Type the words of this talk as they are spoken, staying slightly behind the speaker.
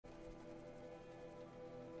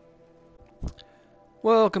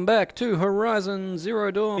Welcome back to Horizon Zero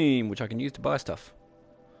Dawn, which I can use to buy stuff.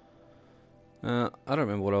 I don't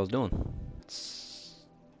remember what I was doing.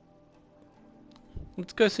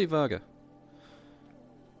 Let's go see Varga.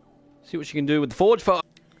 See what she can do with the forge fire.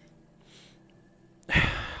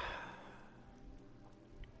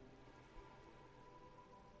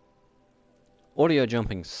 Audio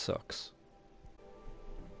jumping sucks.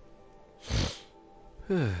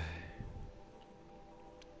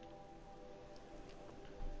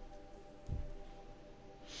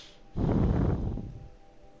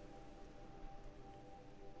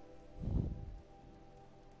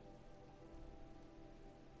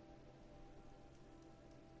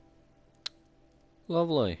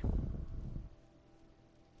 Lovely.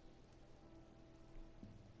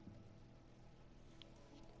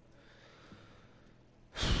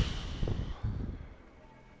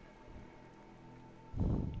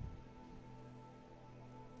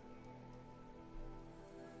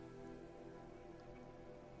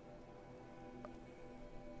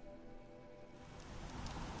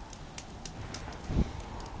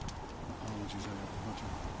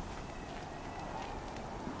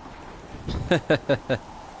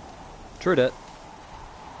 True that.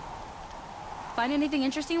 Find anything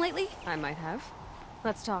interesting lately? I might have.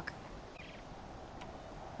 Let's talk.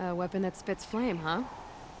 A weapon that spits flame, huh?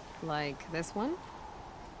 Like this one?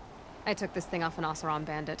 I took this thing off an Oseram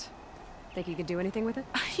bandit. Think you could do anything with it?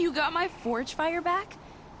 You got my forge fire back?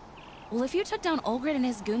 Well, if you took down Olgrid and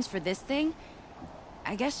his goons for this thing,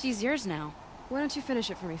 I guess she's yours now. Why don't you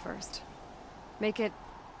finish it for me first? Make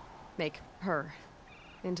her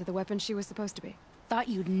into the weapon she was supposed to be. Thought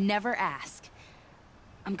you'd never ask.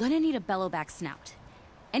 I'm gonna need a bellowback snout.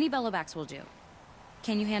 Any bellowbacks will do.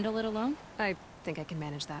 Can you handle it alone? I think I can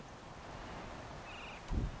manage that.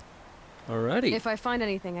 Alrighty. If I find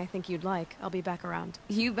anything I think you'd like, I'll be back around.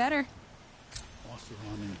 You better.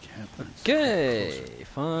 Okay,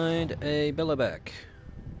 find a bellowback.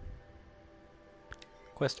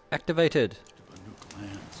 Quest activated.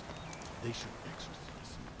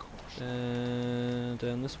 And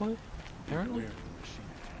down this way, apparently.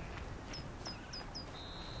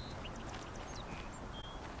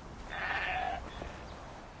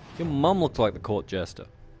 Your mum looks like the court jester.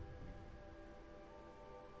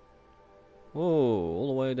 Whoa, all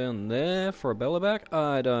the way down there for a bellowback?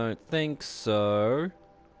 I don't think so.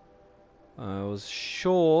 I was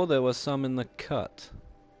sure there were some in the cut.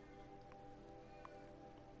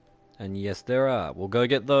 And yes, there are. We'll go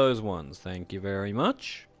get those ones. Thank you very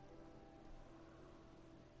much.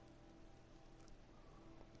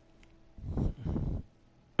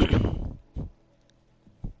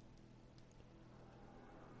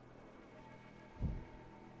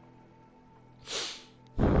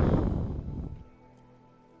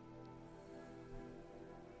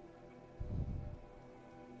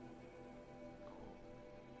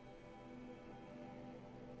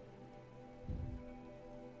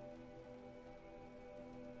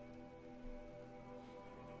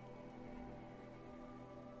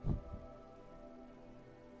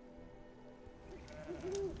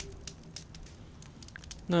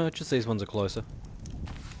 No, just these ones are closer.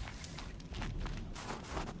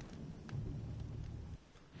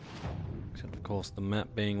 Except of course the map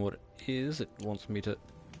being what it is, it wants me to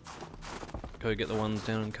go get the ones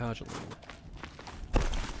down in Karjal.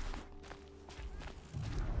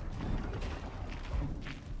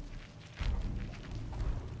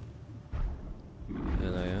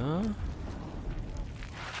 There they are.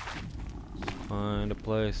 Find a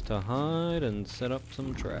place to hide and set up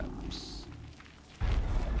some traps.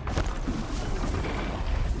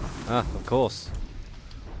 Ah, of course.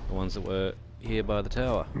 The ones that were here by the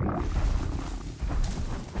tower.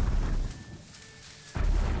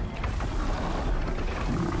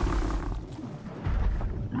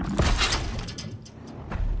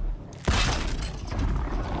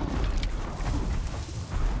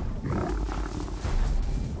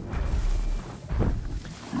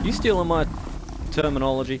 You stealing my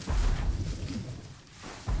terminology?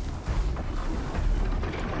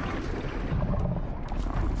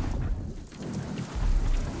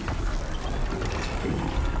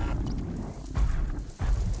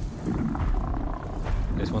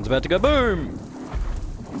 This one's about to go boom!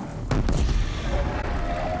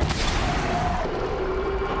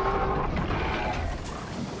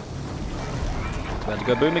 It's about to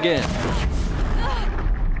go boom again.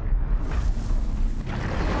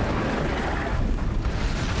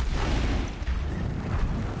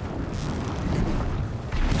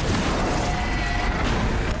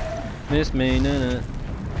 Miss me, nah.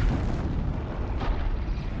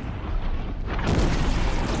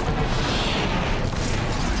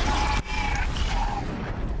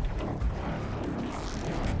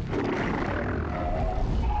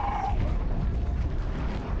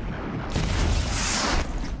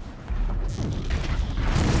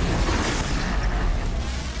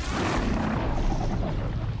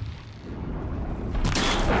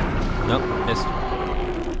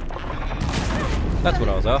 That's what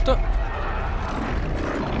I was after.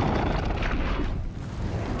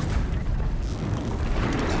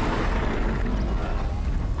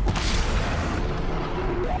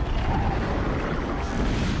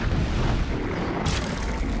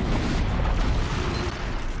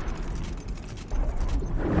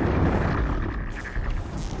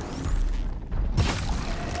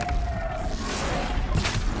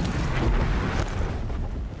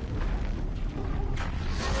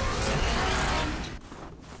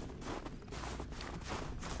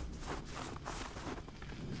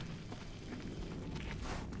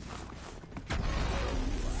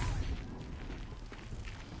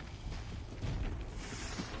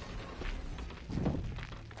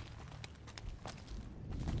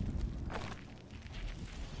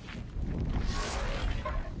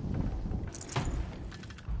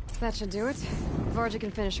 That should do it. Varja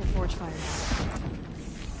can finish her forge fire now.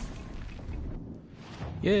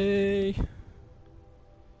 Yay!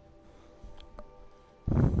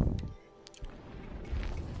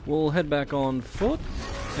 We'll head back on foot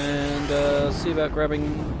and see about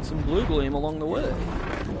grabbing some blue gleam along the way.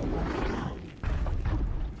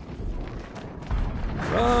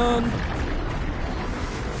 Run!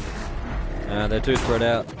 They're too spread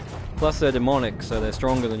out. Plus they're demonic, so they're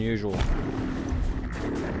stronger than usual.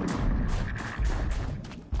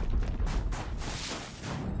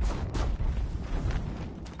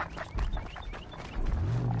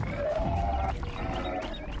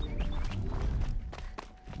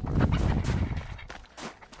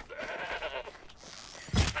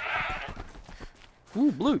 Ooh,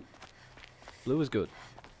 blue. Blue is good.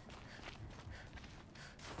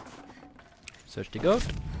 Search the goat.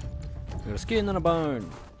 We got a skin and a bone.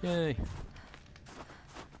 Yay.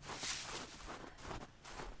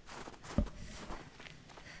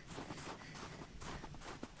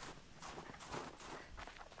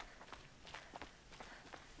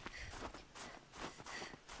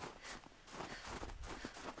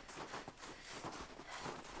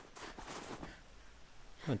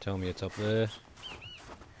 Don't tell me it's up there.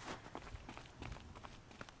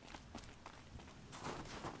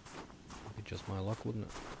 Be just my luck, wouldn't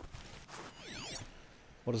it?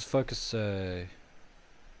 What does focus say?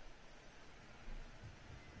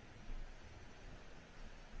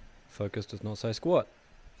 Focus does not say squat.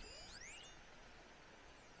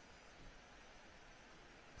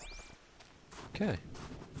 Okay.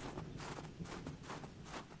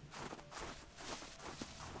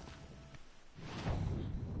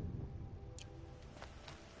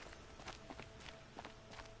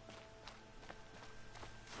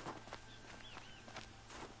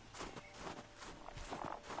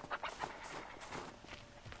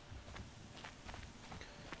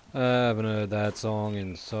 I haven't heard that song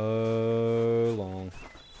in so long.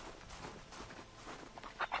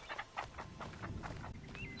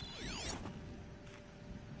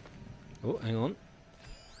 Oh, hang on.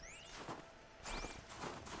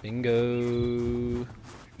 Bingo.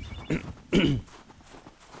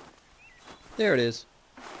 There it is.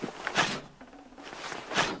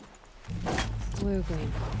 Blue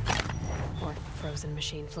gleam. Or frozen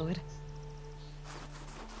machine fluid.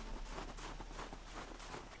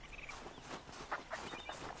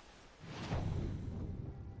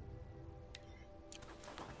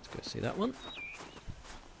 Let's go see that one.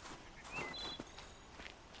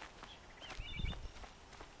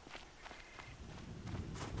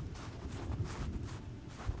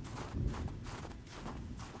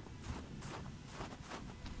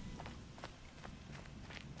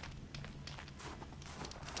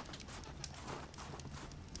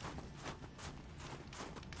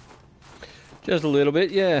 Just a little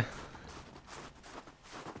bit, yeah.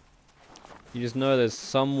 You just know there's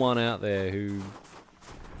someone out there who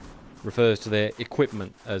refers to their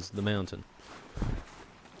equipment as the mountain.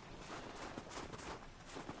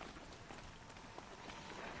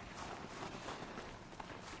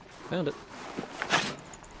 Found it.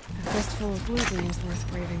 A fistful of blue gleam is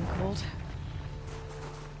worth braving cold.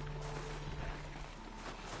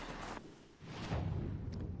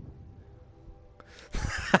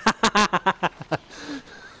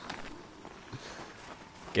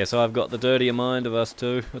 Guess I've got the dirtier mind of us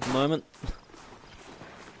two at the moment.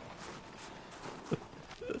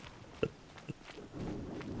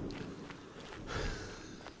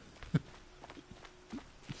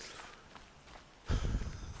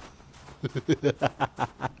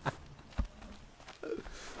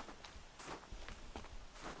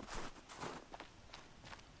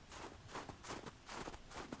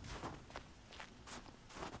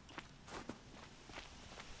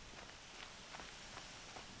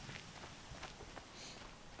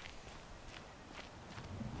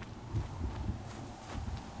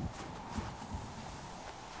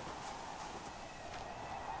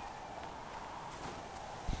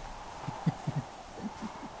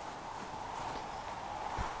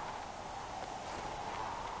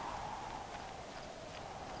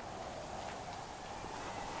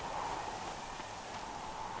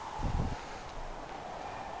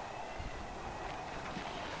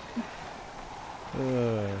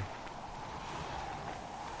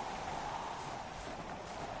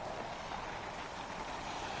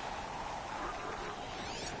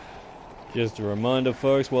 Just a reminder,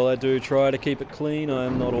 folks, while I do try to keep it clean, I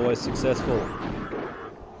am not always successful.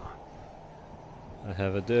 I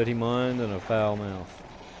have a dirty mind and a foul mouth.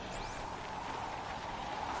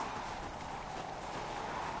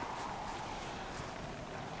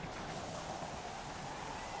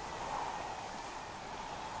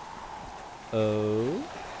 Oh?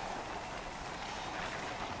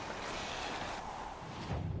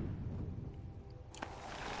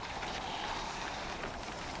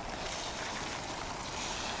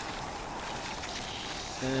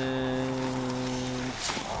 And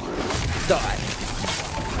die.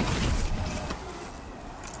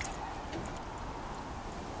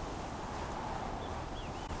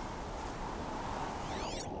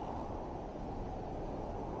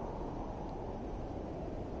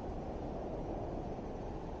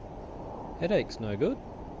 Headache's no good.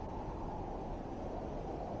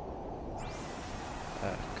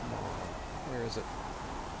 Ah, come on. Where is it?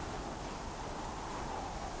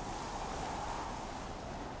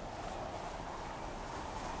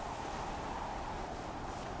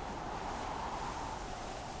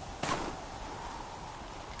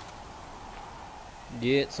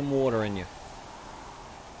 Get some water in you.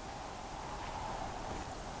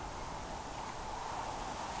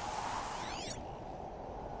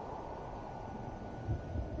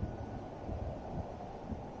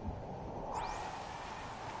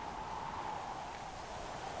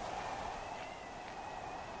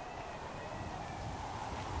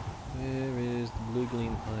 Where is the blue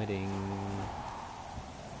gleam hiding?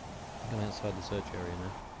 I'm outside the search area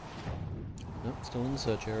now. Nope, still in the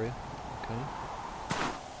search area. Okay.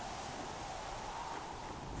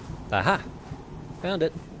 Aha! Found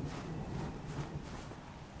it.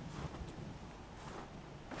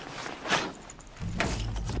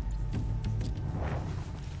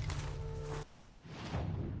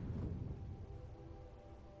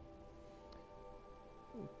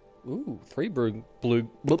 Ooh, three blue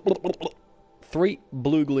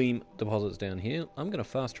gleam deposits down here. I'm gonna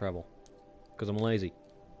fast travel because I'm lazy.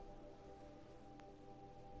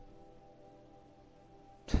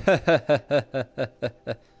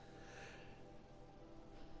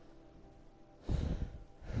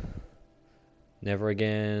 Never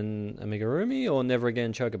again amigurumi or never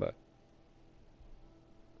again chocobo?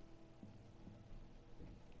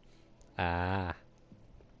 Ah.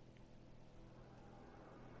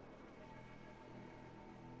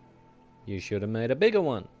 You should have made a bigger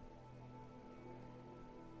one.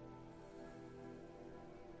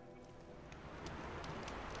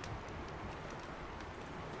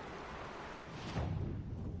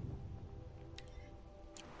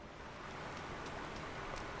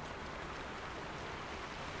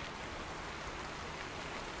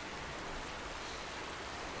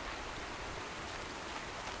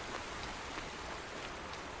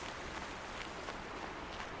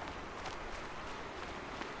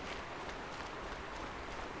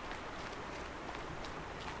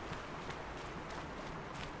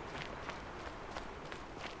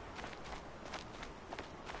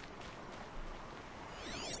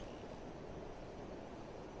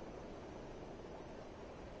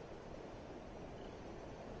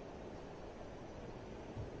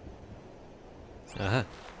 Aha.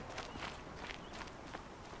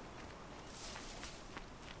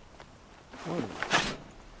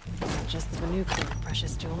 Just the nuclear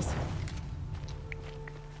precious jewels.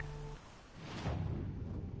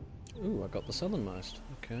 Ooh, I got the southernmost.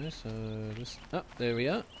 Okay, so just... Ah, there we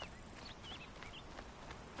are.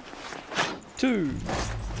 2.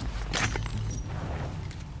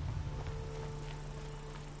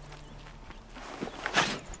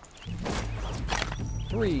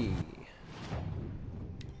 Three.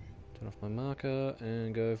 Turn off my marker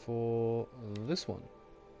and go for this one.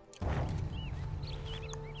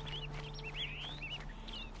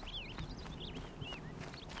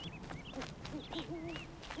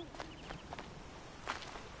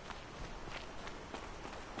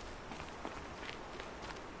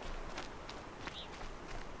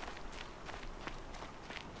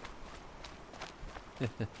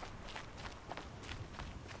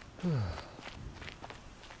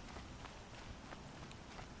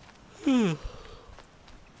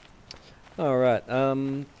 Alright,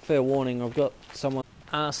 fair warning, I've got someone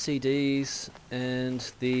RCDs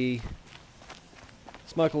and the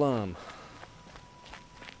smoke alarm.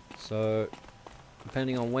 So,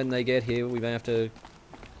 depending on when they get here, we may have to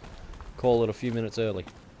call it a few minutes early.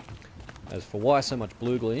 As for why so much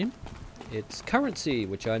blue gleam, it's currency,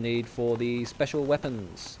 which I need for the special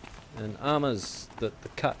weapons. and armors that the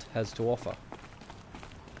cut has to offer.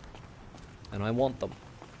 And I want them.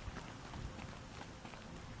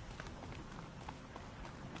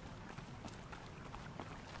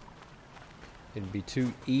 It'd be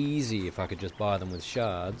too easy if I could just buy them with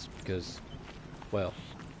shards, because, well,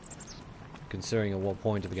 considering at what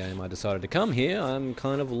point of the game I decided to come here, I'm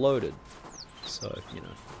kind of loaded. So, you know.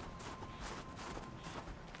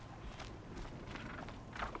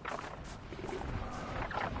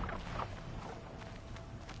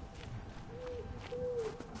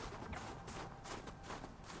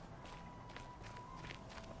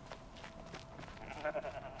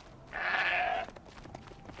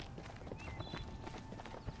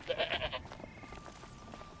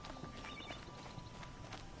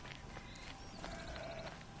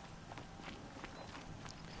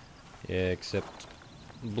 Yeah, except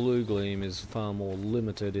blue gleam is far more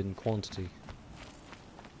limited in quantity.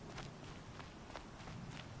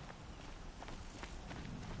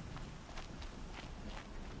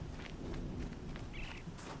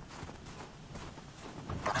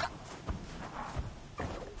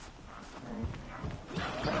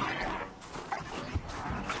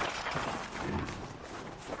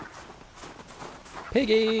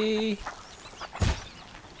 Piggy!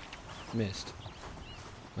 Missed.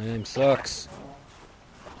 My aim sucks.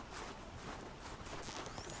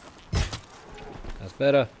 That's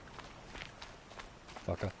better.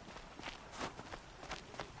 Fucker.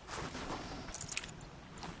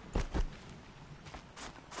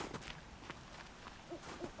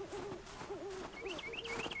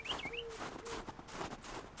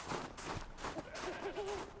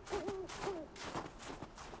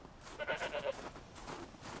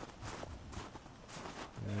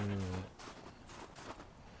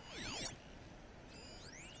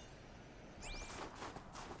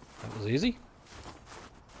 That was easy.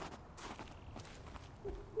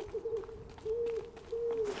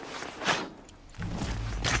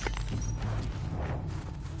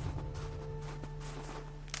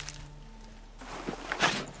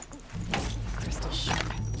 Crystal sharp.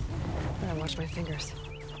 Better watch my fingers.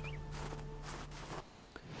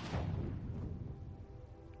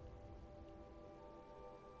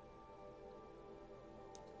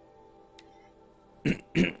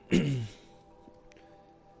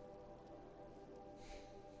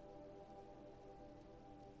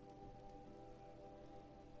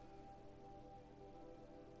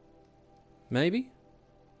 Maybe?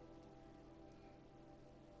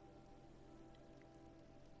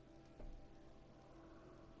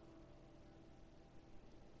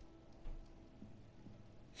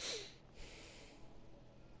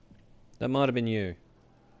 That might have been you.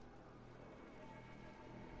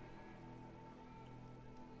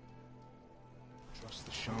 Trust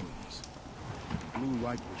the shamans. The blue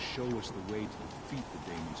light will show us the way to defeat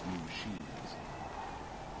the Damon's new machines.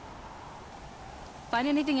 Find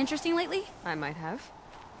anything interesting lately? I might have.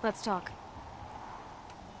 Let's talk.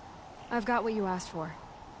 I've got what you asked for.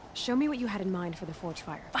 Show me what you had in mind for the forge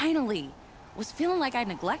fire. Finally! Was feeling like I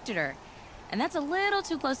neglected her. And that's a little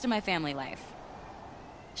too close to my family life.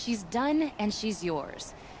 She's done and she's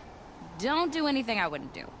yours. Don't do anything I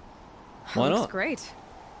wouldn't do. Why Looks not? great.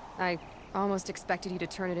 I almost expected you to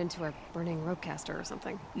turn it into a burning ropecaster or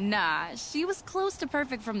something. Nah, she was close to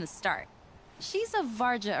perfect from the start. She's a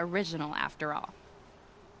Varja original after all.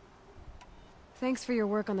 Thanks for your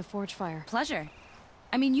work on the forge fire. Pleasure.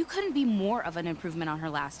 I mean, you couldn't be more of an improvement on her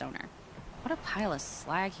last owner. What a pile of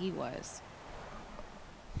slag he was.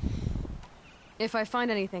 If I find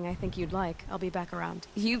anything I think you'd like, I'll be back around.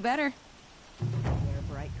 You better. Wear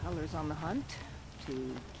bright colors on the hunt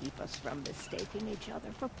to keep us from mistaking each other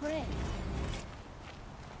for prey.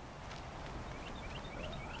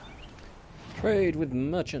 Trade with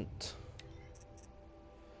merchant.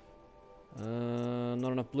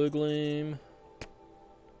 Not enough blue gleam.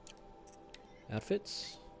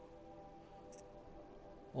 Outfits.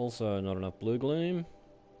 Also not enough blue gleam.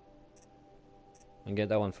 I can get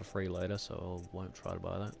that one for free later, so I won't try to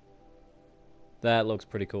buy that. That looks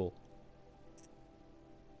pretty cool.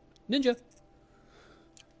 Ninja!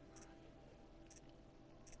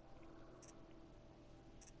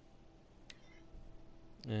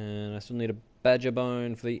 And I still need a badger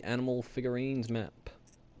bone for the animal figurines map.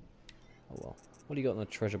 Oh well. What do you got in the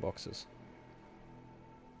treasure boxes?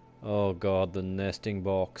 Oh god, the nesting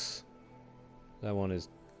box. That one is...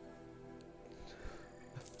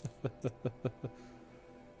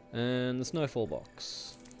 And the snowfall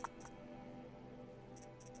box.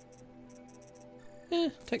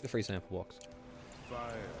 Take the free sample box.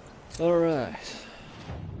 Fire. Alright.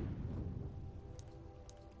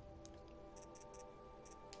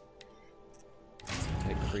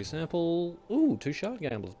 Take the free sample. Ooh, 2 shard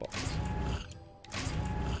gamblers boxes.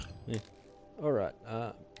 Yeah. Alright,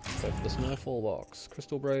 go for the snowfall box.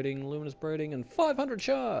 Crystal braiding, luminous braiding, and 500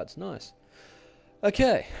 shards. Nice.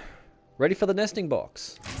 Okay, ready for the nesting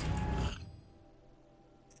box.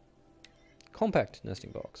 Compact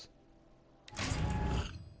nesting box.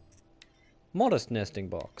 Modest nesting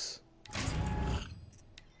box.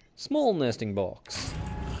 Small nesting box.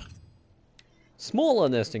 Smaller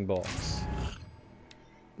nesting box.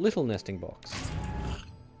 Little nesting box.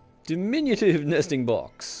 Diminutive nesting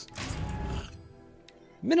box.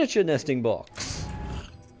 Miniature nesting box.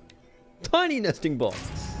 Tiny nesting box.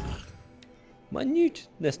 Minute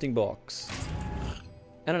nesting box.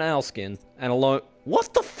 And an owl skin. And a lone...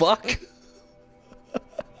 What the fuck?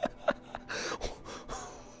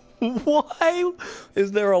 Why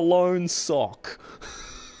is there a lone sock?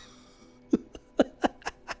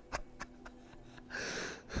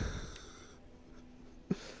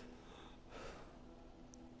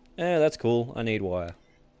 Yeah, that's cool. I need wire.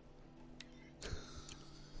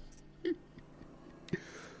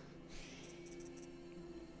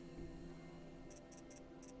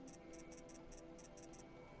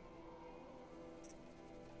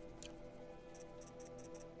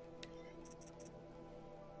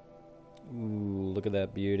 Ooh, look at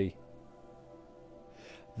that beauty.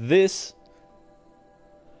 This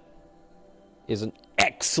is an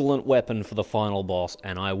excellent weapon for the final boss,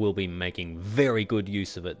 and I will be making very good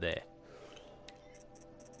use of it there.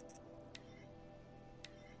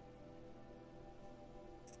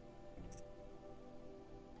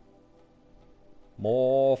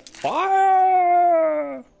 More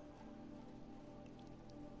fire!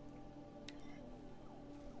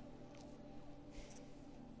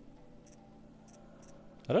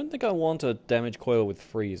 I don't think I want a damage coil with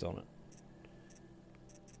freeze on it.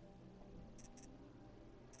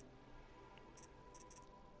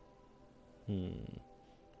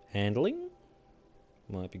 Handling?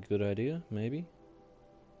 Might be a good idea, maybe.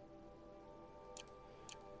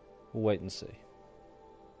 We'll wait and see.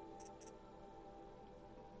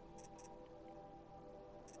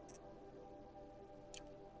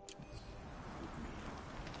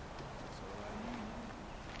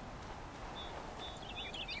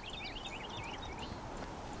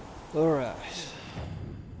 Alright.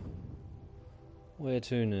 Where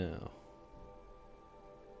to now?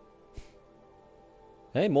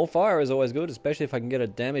 Hey, more fire is always good, especially if I can get a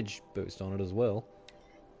damage boost on it as well.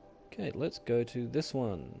 Okay, let's go to this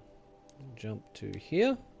one. Jump to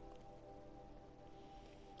here.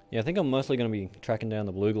 Yeah, I think I'm mostly going to be tracking down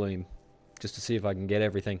the blue gleam, just to see if I can get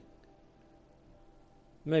everything.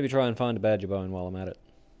 Maybe try and find a badger bone while I'm at it.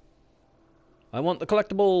 I want the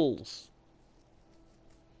collectibles!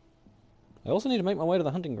 I also need to make my way to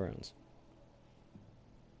the hunting grounds.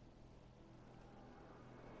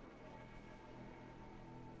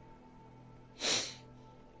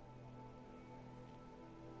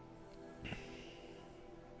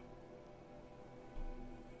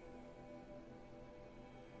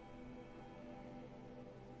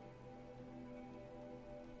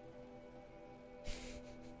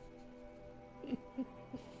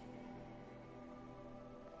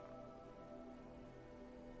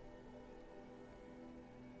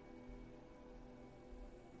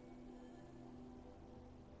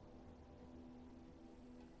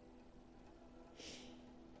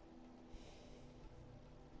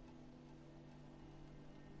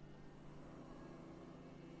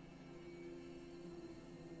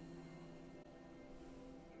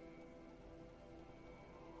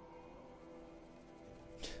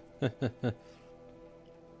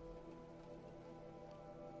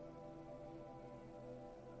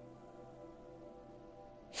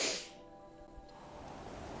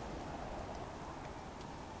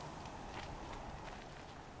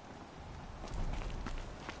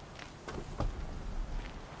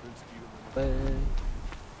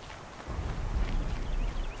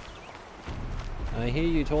 I hear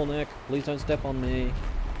you, tall neck. Please don't step on me.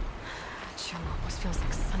 Chill almost feels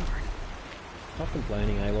like sunburn. Stop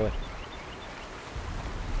complaining, Aloy.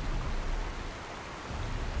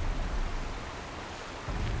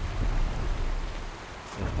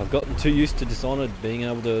 I've gotten too used to Dishonored being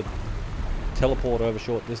able to teleport over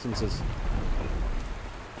short distances.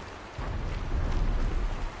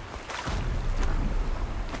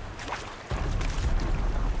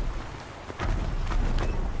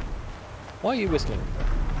 Why are you whistling?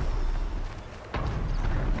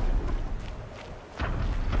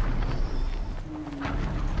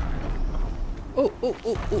 Oh, oh,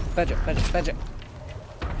 oh, oh, badger, badger, badger.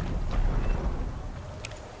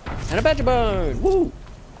 And a badger bone! Woo!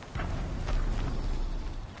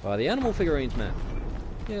 By the animal figurines map.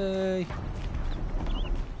 Yay.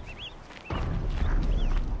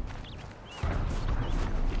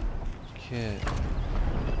 Okay.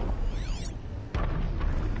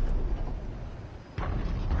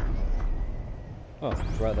 Oh,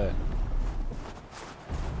 it's right there.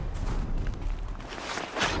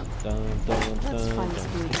 Dun, dun, Let's dun, find this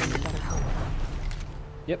dun. blueprint a better home.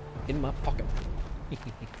 Yep, in my pocket.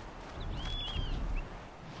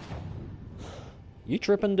 You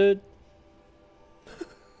tripping, dude?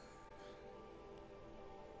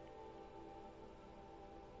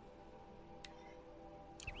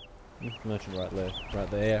 Merchant right there.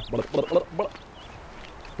 Right there. Blah, blah, blah, blah.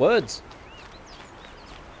 Words!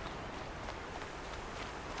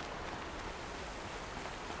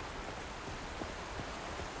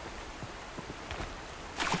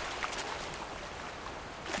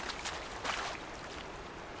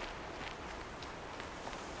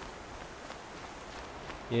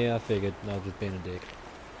 Yeah, I figured. I was just being a dick.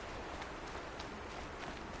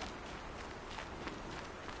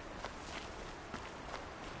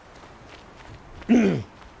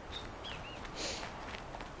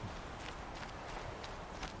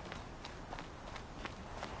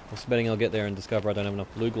 I'm betting I'll get there and discover I don't have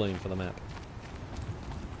enough blue gleam for the map.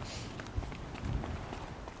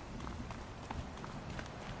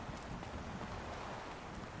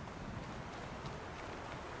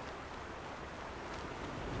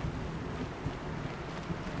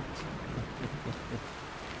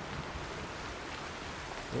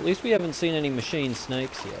 At least we haven't seen any machine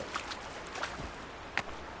snakes yet.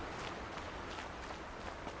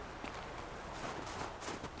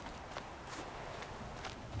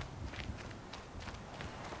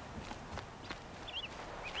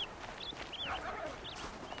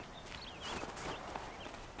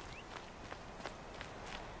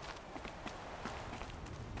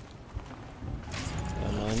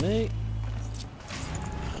 Don't mind me.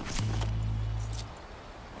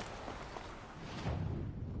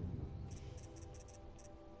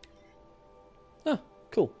 Oh,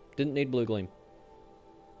 cool. Didn't need blue gleam.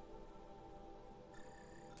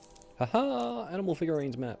 Haha! Animal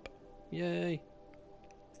figurines map. Yay.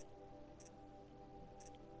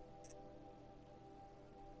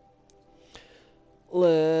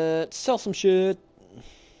 Let's sell some shit.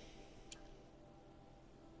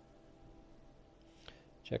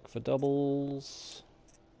 Check for doubles.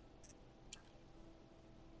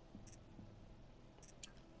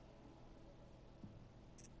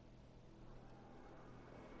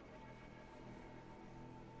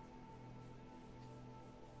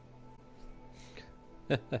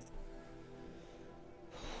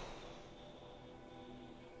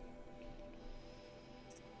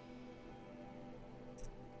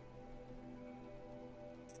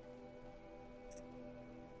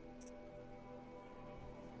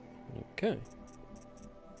 Okay.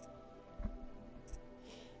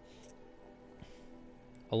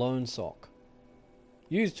 A lone sock.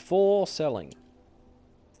 Used for selling.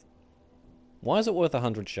 Why is it worth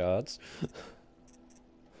 100 shards?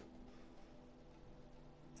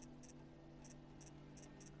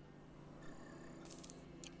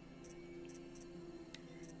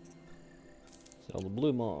 Sell the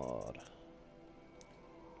blue mod.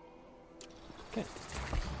 Okay.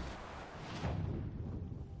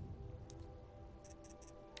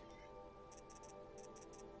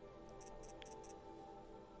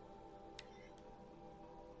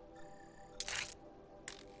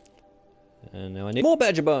 And now I need more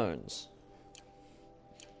badger bones.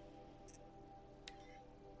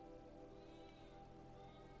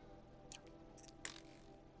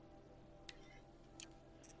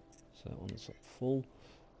 So that one's full.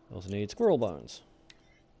 I also need squirrel bones.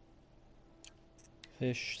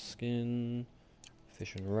 Fish, skin,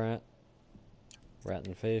 fish and rat. Rat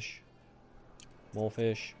and fish. More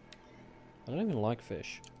fish. I don't even like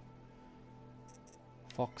fish.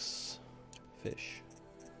 Fox, fish.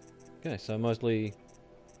 Okay, so mostly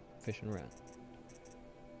fish and rat.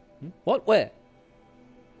 Hmm? What? Where?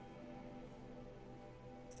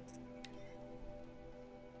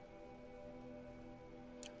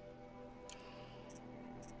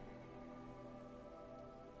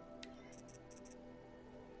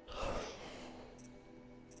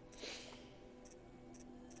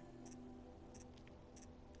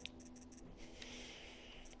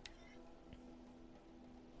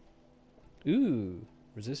 Ooh.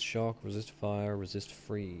 Resist shock, resist fire, resist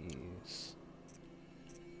freeze.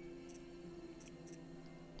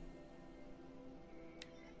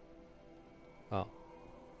 Oh.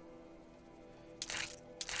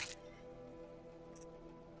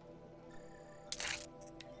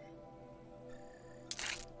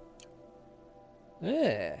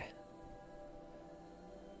 Yeah.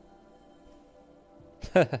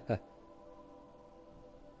 It's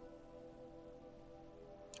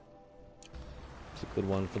a good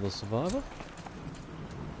one for the survivor.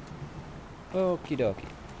 Okie dokie.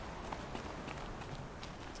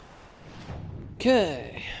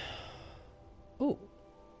 Okay. Ooh.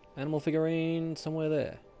 Animal figurine somewhere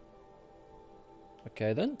there.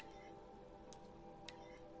 Okay then.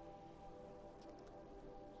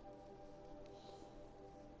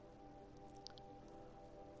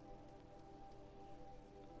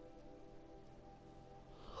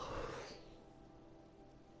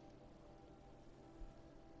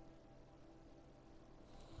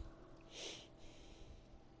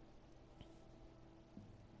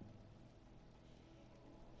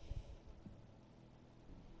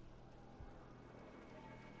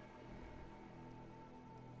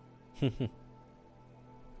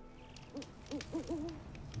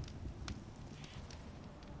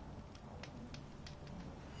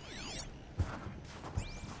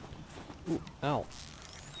 Ooh, ow.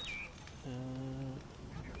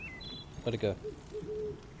 Where'd it go?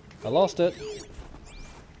 I lost it.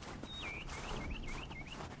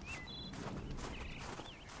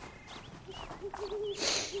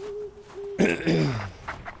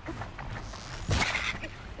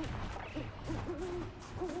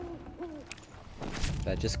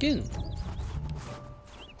 Badger skin.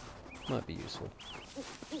 Might be useful.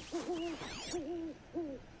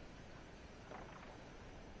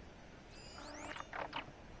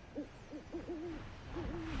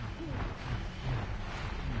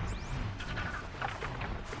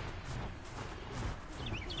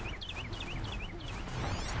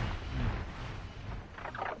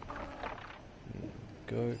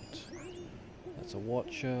 Goat. That's a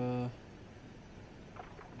watcher.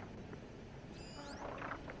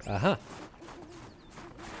 Aha!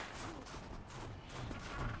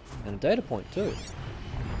 And a data point too.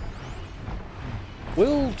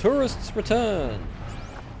 Will tourists return?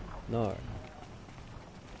 No.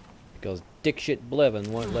 Because dickshit Blevin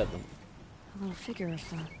won't let them. A little figure of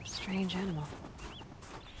some strange animal.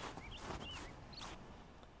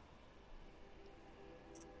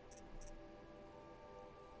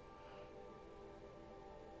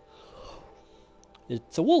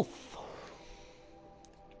 It's a wolf.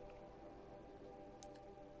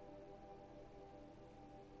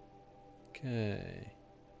 Okay.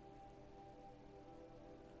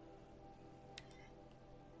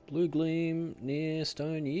 Blue gleam near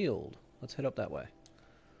Stone Yield. Let's head up that way.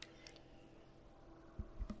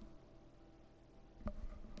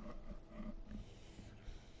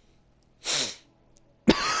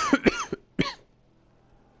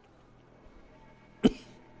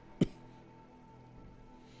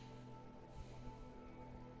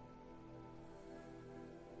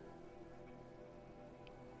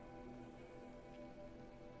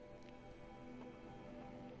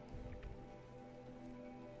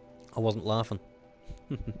 I wasn't laughing.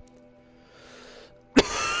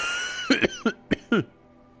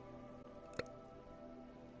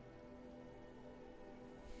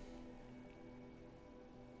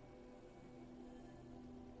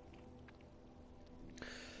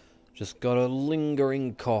 Just got a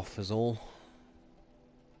lingering cough is all.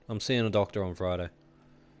 I'm seeing a doctor on Friday.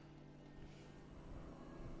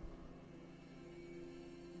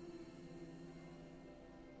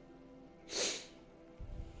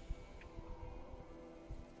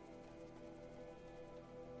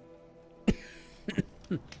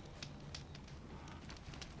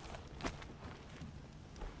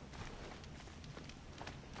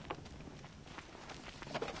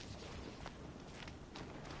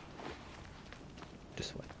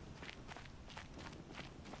 This way.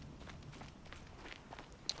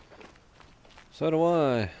 So do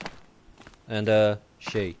I. And,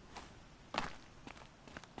 she.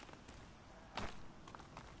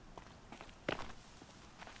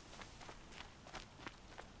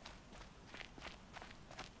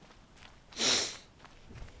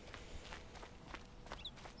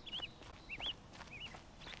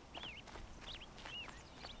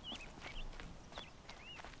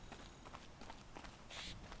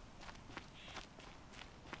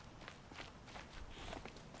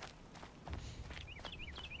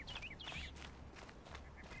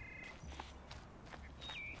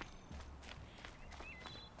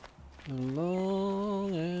 A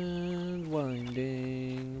long and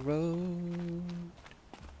winding road.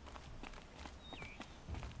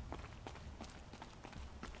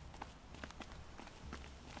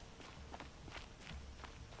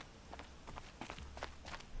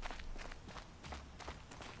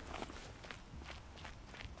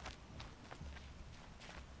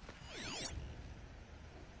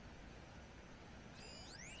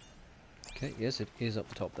 Okay, yes, it is up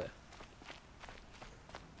the top there.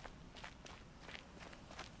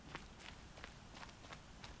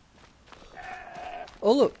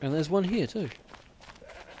 Oh look, and there's one here too.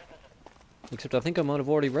 Except I think I might have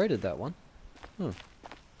already raided that one. Huh.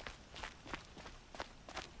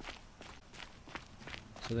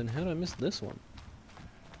 So then how did I miss this one?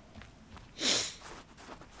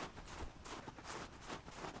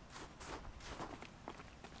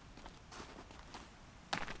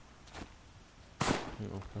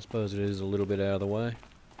 Well, I suppose it is a little bit out of the way.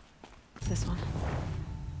 This one.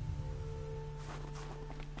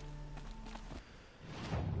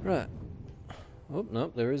 Right. Oh,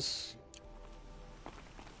 no, there is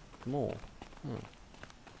more. Oh.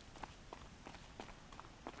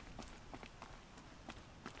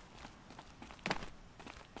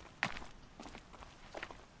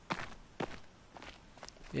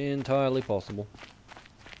 Entirely possible.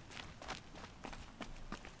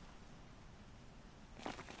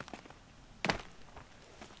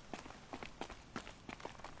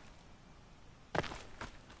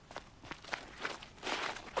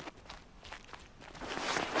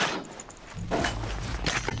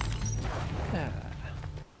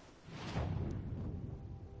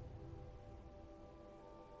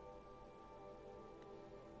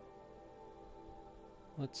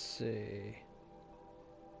 Let's see.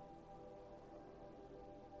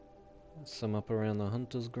 Some up around the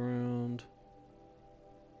hunter's ground.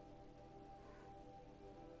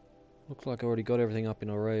 Looks like I already got everything up in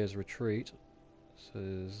Araya's retreat. So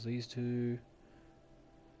there's these two.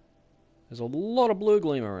 There's a lot of blue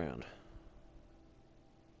gleam around.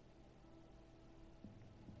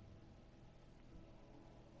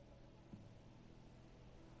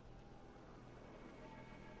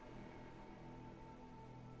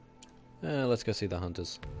 Let's go see the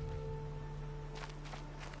hunters.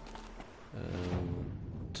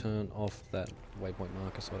 Turn off that waypoint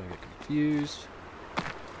marker so I don't get confused.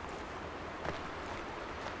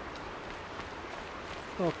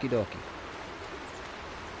 Okie dokie.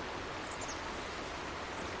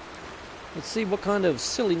 Let's see what kind of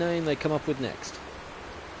silly name they come up with next.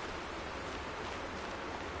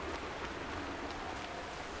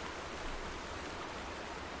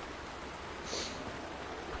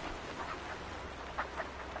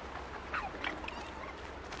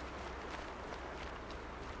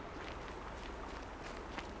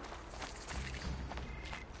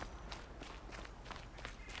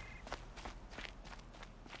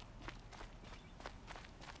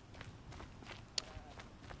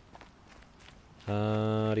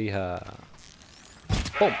 Ha.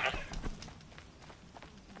 Boom.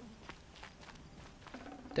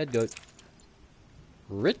 Dead goat.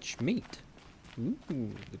 Rich meat. Ooh,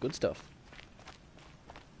 the good stuff.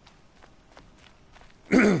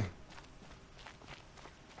 There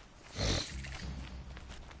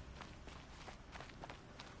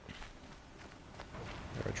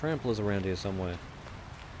are tramplers around here somewhere.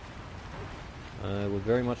 I would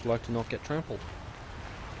very much like to not get trampled.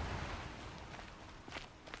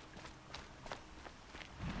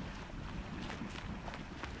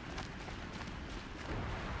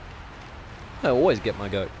 I always get my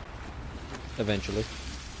goat. Eventually. So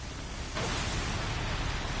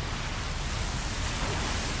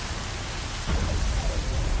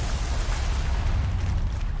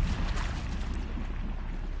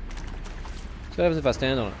what happens if I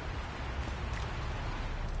stand on it?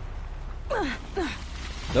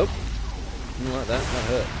 Nope. Didn't like that. That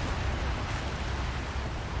hurt.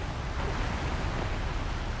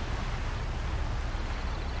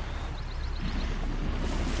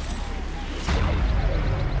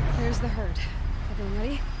 There's the herd. Everyone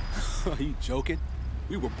ready? Are you joking?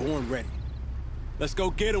 We were born ready. Let's go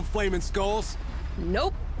get them, flaming skulls.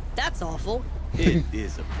 Nope. That's awful. It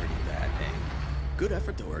is a pretty bad name. Good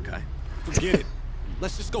effort though, guy. Forget it.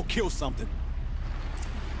 Let's just go kill something.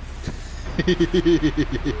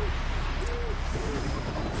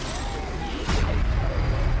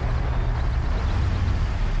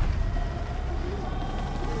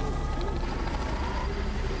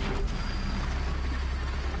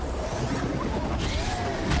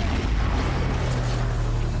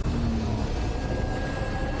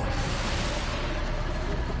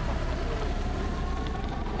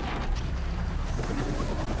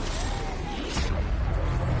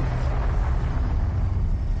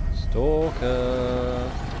 Stalker.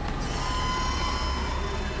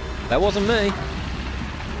 That wasn't me.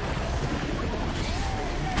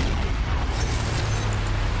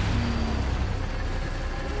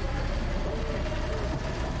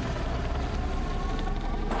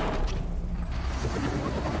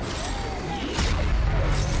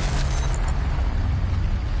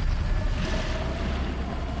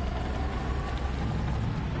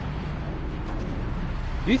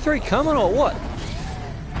 You three coming or what?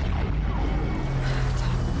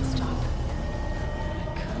 Stop.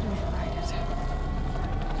 I could override it.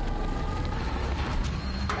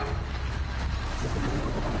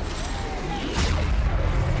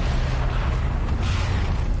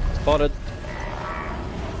 Spotted.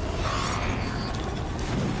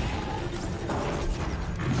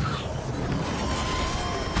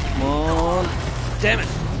 Come on. Damn it.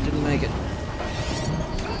 Didn't make it.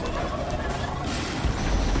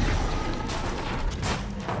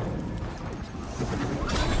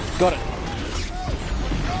 Got it.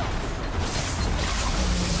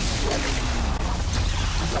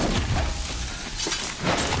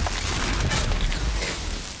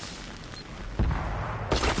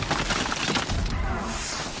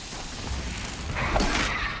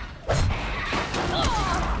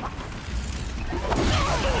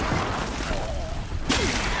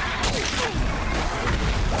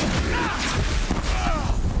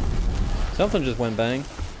 Something just went bang.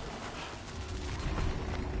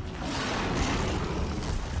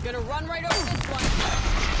 Gonna run right over this one.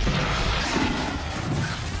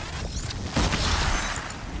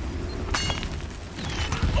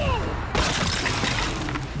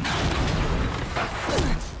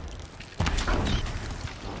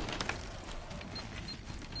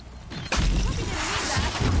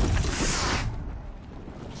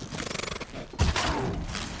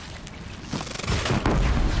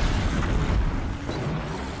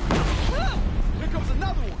 Here comes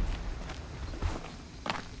another one.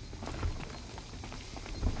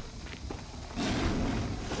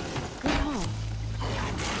 Good haul.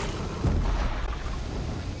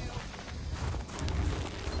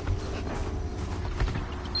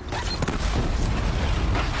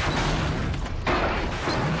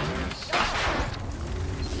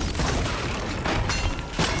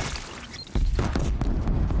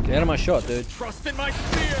 Get out of my shot, dude. Trust in my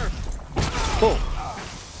spear! Cool.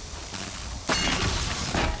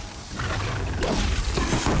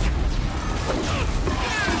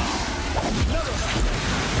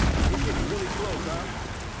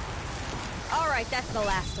 All right, that's the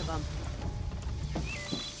last of them.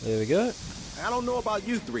 There we go. I don't know about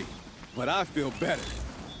you three, but I feel better.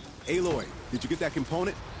 Aloy, did you get that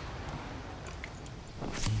component?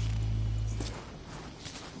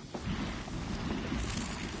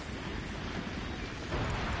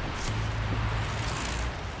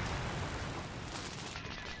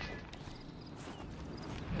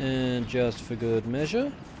 And just for good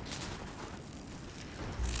measure.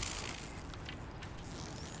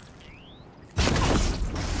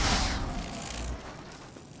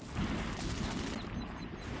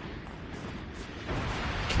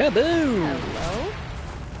 Kaboom! Hello?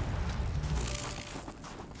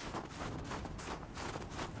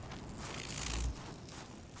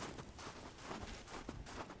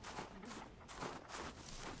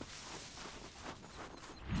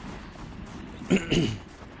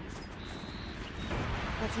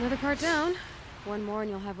 That's another part down. One more and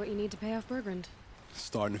you'll have what you need to pay off Bergrand.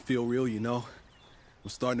 Starting to feel real, you know. I'm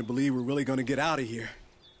starting to believe we're really gonna get out of here.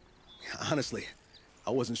 Honestly,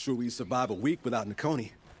 I wasn't sure we'd survive a week without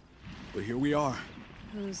Nakoni. But here we are.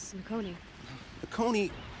 Who's Nakoni?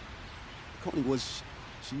 Nakoni was...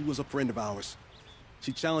 she was a friend of ours.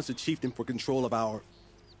 She challenged the chieftain for control of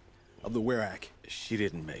the Werak. She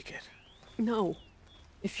didn't make it. No.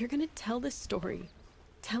 If you're gonna tell this story,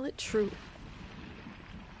 tell it true.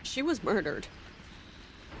 She was murdered.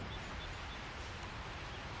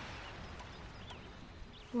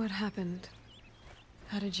 What happened?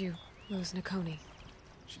 How did you lose Nakoni?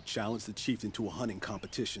 She challenged the chieftain to a hunting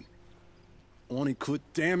competition. Oni could,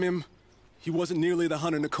 damn him. He wasn't nearly the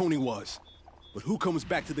hunter Nakoni was. But who comes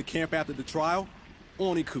back to the camp after the trial?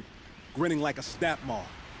 Oni could, grinning like a snap maw,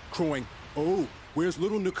 crowing, "Oh, where's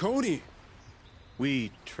little Nakoni?"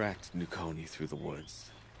 We tracked Nakoni through the woods.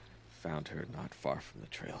 Found her not far from the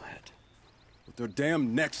trailhead. With their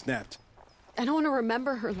damn neck snapped. I don't want to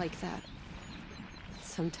remember her like that.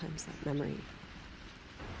 Sometimes that memory,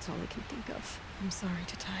 it's all I can think of. I'm sorry,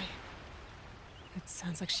 Tatai. It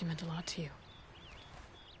sounds like she meant a lot to you.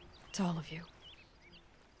 To all of you.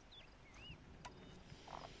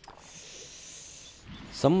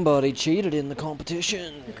 Somebody cheated in the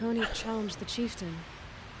competition. Nakoni challenged the chieftain.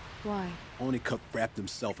 Why? Oni could wrap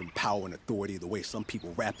himself in power and authority the way some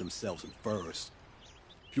people wrap themselves in furs.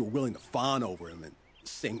 If you were willing to fawn over him and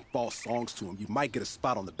sing false songs to him, you might get a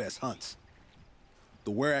spot on the best hunts.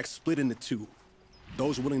 The Werak split into two.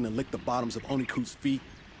 Those willing to lick the bottoms of Oniku's feet,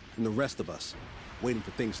 and the rest of us, waiting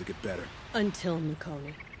for things to get better. Until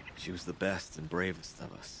Nakoni. She was the best and bravest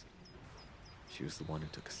of us. She was the one who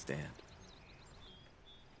took a stand.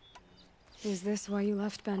 Is this why you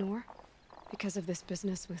left Banor? Because of this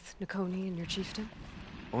business with Nakoni and your chieftain?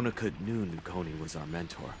 Onakut knew Nukoni was our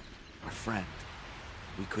mentor, our friend.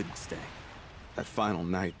 We couldn't stay. That final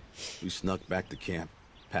night, we snuck back to camp,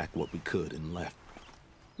 packed what we could, and left.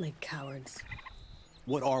 Like cowards.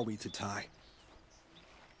 What are we, Tatai?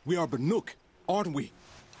 We are Banuk, aren't we?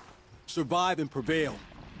 Survive and prevail.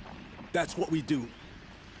 That's what we do.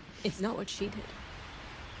 It's not what she did.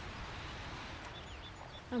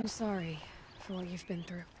 I'm sorry for what you've been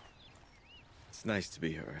through. It's nice to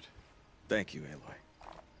be heard. Thank you, Aloy.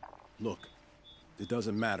 Look, it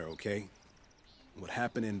doesn't matter, okay? What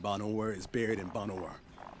happened in Banor is buried in Banor.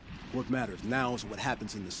 What matters now is what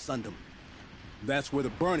happens in the Sundom. That's where the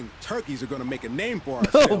burning turkeys are gonna make a name for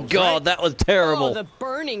ourselves. Oh god, right? that was terrible. Oh, the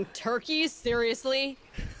burning turkeys? Seriously?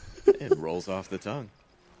 It rolls off the tongue.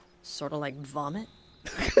 Sort of like vomit?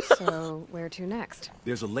 So, where to next?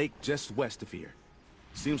 There's a lake just west of here.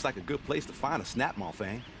 Seems like a good place to find a snapmaw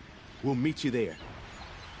fang. We'll meet you there.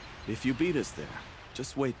 If you beat us there,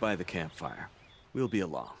 just wait by the campfire. We'll be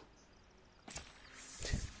along.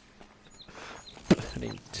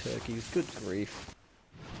 Burning turkeys, good grief.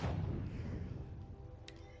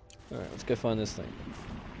 Alright, let's go find this thing.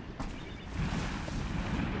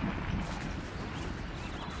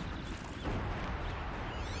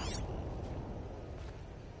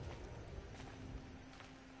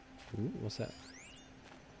 Ooh, what's that?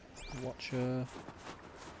 Watcher.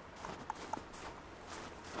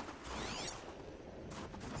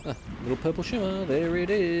 Ah, little purple shimmer, there it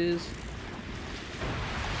is.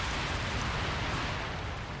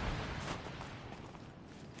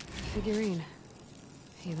 Figurine.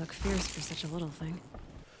 You look fierce for such a little thing.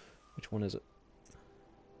 Which one is it?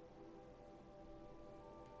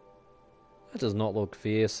 That does not look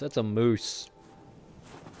fierce, that's a moose.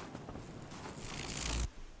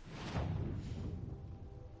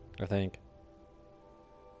 I think.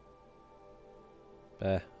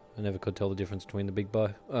 I never could tell the difference between the big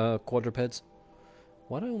quadrupeds.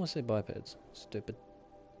 Why do I almost say bipeds? Stupid.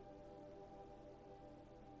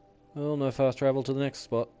 Well, no fast travel to the next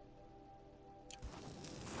spot.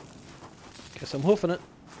 Guess I'm hoofing it.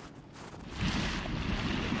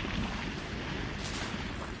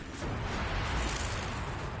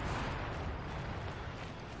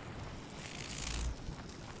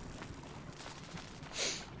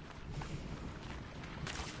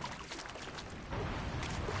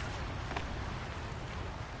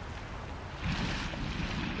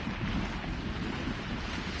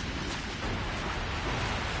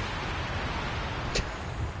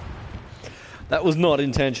 That was not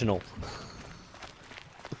intentional.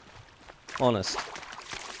 Honest.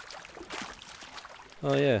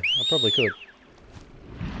 Oh yeah, I probably could.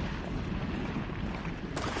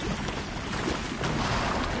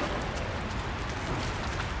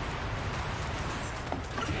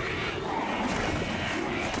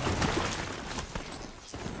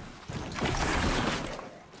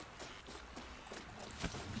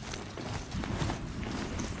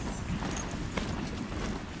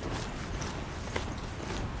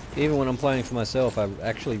 Even when I'm playing for myself, I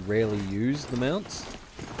actually rarely use the mounts.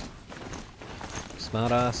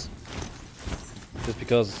 Smartass. Just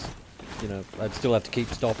because, you know, I'd still have to keep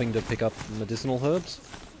stopping to pick up medicinal herbs.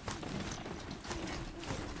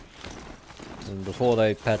 And before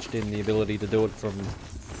they patched in the ability to do it from...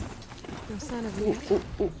 No sign of me.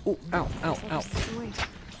 Ooh, ow, ow, I'll ow. just sit and wait.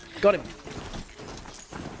 Got him!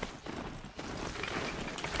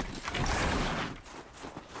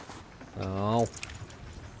 Oh.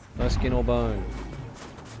 No skin or bone.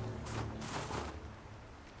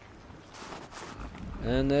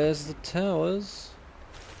 And there's the towers.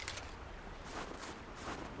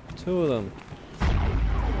 2 of them.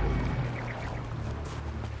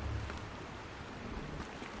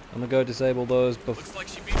 I'm gonna go disable those before. Looks like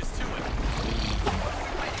she beat us to it.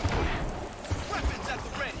 Weapons at the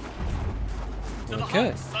ready. To the Okay.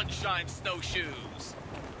 hot sunshine snowshoes.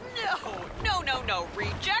 No,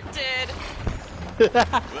 rejected!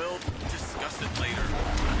 We'll discuss it later.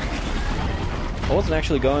 I wasn't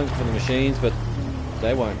actually going for the machines, but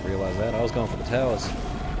they won't realise that. I was going for the towers.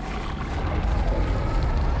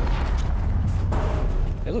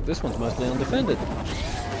 Hey look, this one's mostly undefended.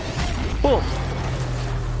 Boom!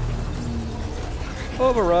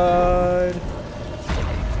 Override!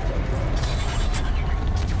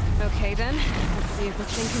 Okay then, let's see if this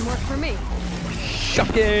thing can work for me.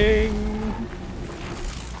 Shocking!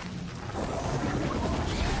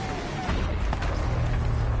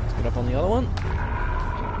 Let's get up on the other one.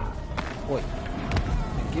 Wait.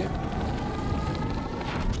 Thank you.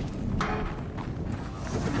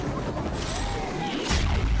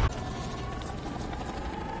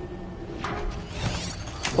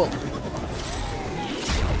 Boom.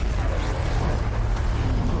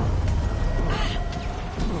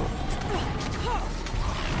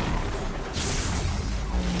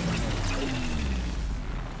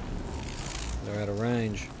 They're out of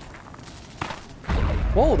range.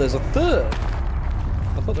 Whoa, there's a third!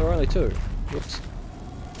 I thought there were only two. Whoops.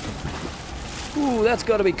 Ooh, that's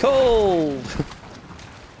gotta be cold!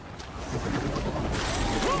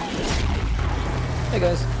 Hey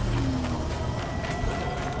guys.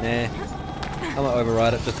 Nah. I'm gonna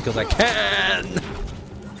override it just because I can!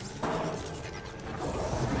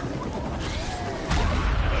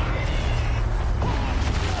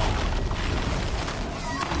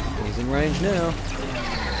 He's in range now.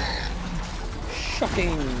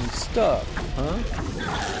 Shocking stuff, huh?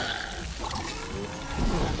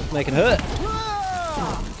 Let's make it hurt.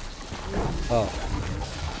 Oh.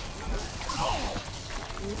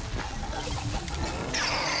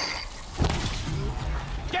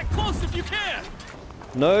 Get close if you can!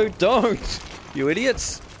 No, don't! You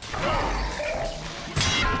idiots!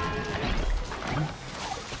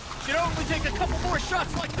 Should only take a couple more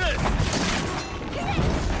shots like this!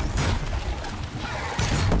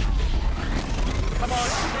 Come on!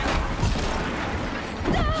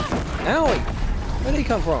 Owie! Where did he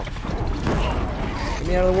come from? Get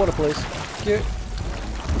me out of the water, please. Cute.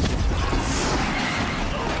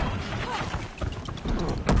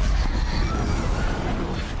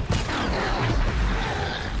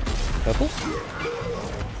 Purple?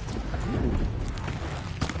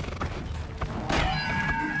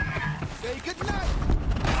 Say goodnight.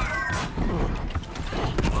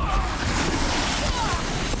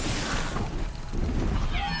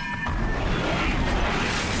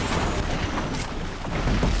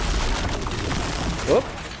 Whoop.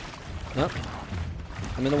 No.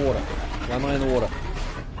 I'm in the water. Why am I in the water?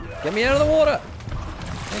 Get me out of the water!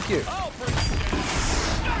 Thank you.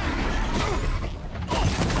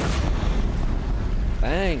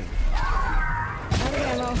 Bang! Out of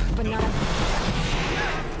ammo, but not of...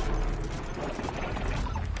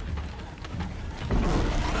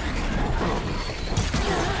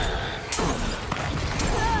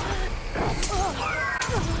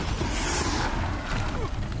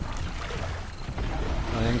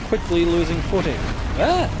 I am quickly losing footing.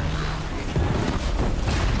 Ah!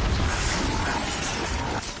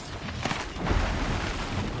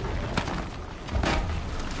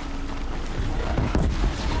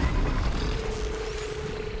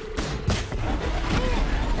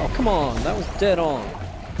 Oh, come on. That was dead on.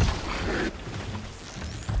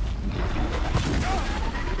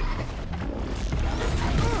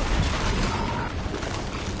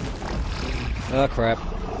 Oh, crap.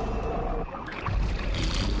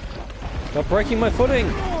 Stop breaking my footing!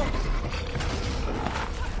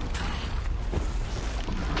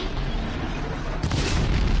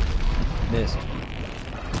 Missed.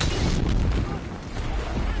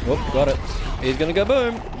 Whoop, got it. He's gonna go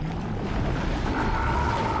boom!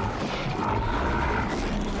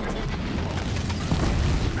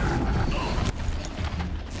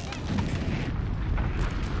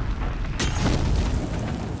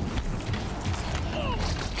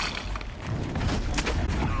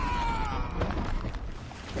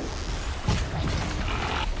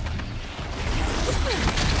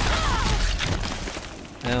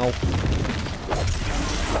 Ow.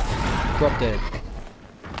 Drop dead.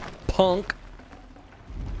 Punk.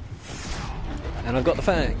 And I've got the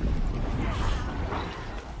fang.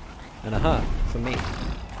 And a heart for me.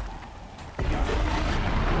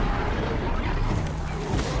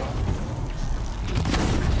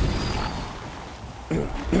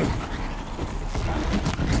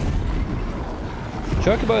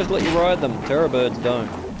 Chocobos let you ride them, Terrorbirds don't.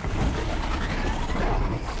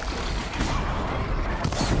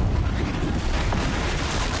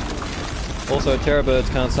 Also, Terrorbirds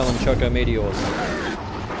can't summon Choco Meteors.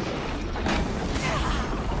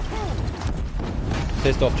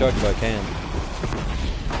 Pissed off Chocobo can.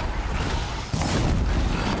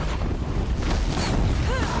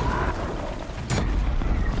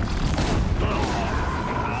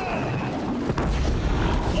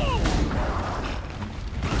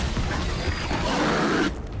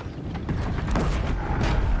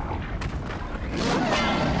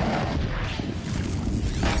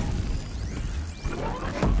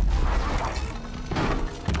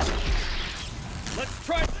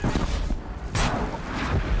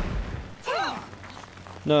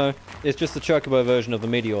 No, it's just the Chocobo version of the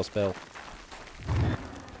Meteor spell.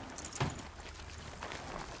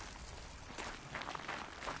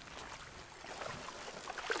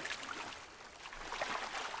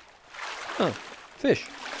 Oh, fish.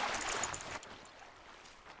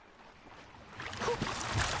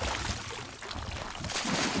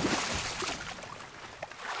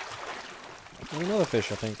 fish,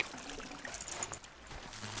 I think.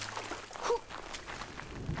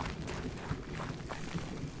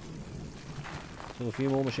 Still a few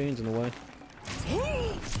more machines in the way.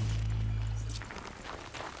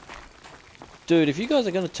 Dude, if you guys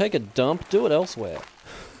are going to take a dump, do it elsewhere.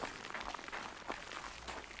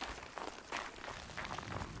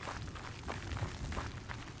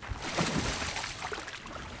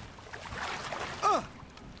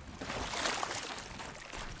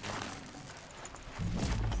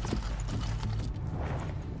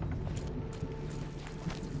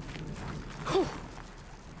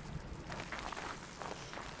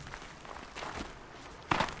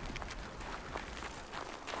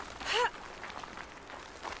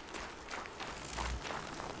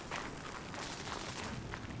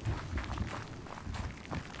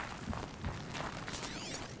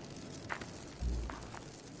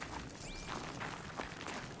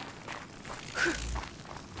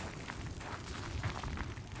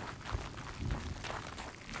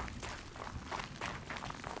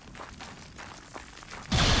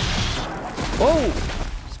 Whoa!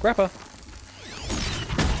 Scrapper!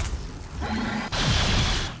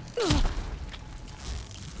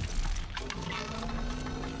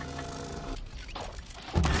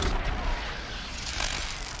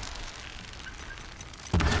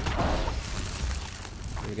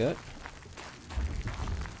 There we go.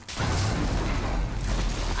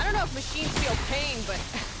 I don't know if machines feel pain, but...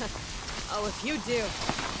 oh, if you do.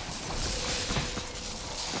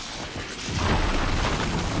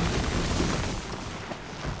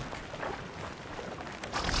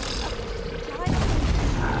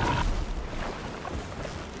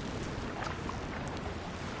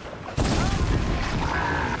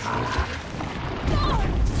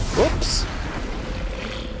 Whoops!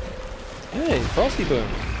 Hey, Frosty Boom!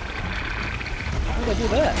 How did I do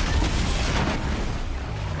that?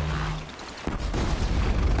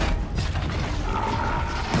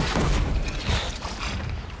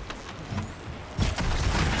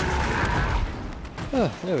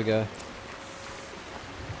 Oh, there we go.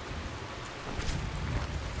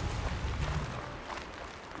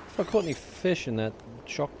 If I caught any fish in that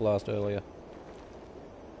shock blast earlier.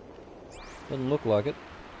 Doesn't look like it.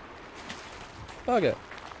 Bugger.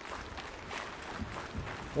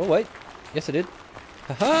 Oh wait. Yes I did.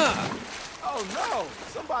 Haha! Oh no!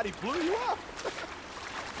 Somebody blew you up!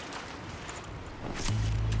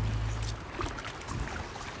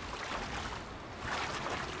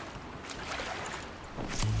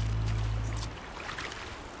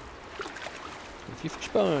 A few fish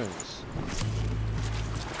bones.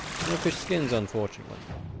 No fish skins, unfortunately.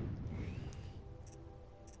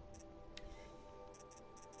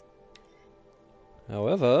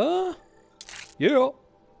 However... yeah!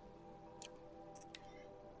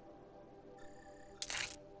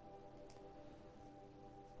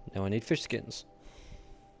 Now I need fish skins.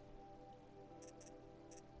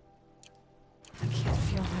 I can't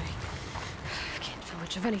feel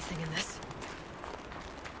much of anything in this.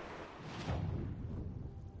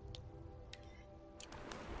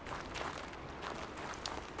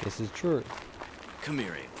 This is true. Come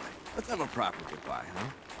here, Aloy. Let's have a proper goodbye, huh?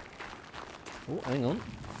 Oh, hang on.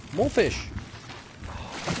 More fish!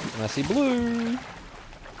 And I see blue!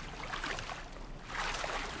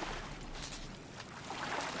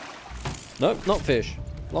 Nope, not fish.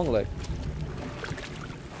 Long leg.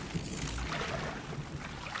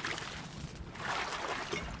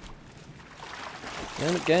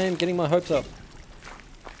 Damn it, game, getting my hopes up.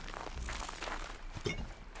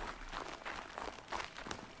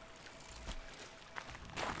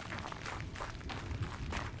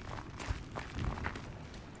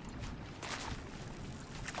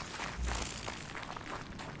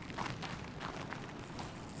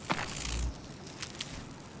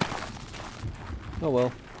 Oh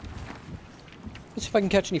well. Let's see if I can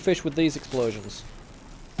catch any fish with these explosions.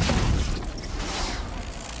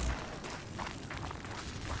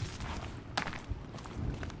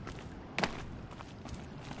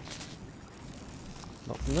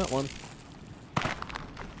 Not from that one.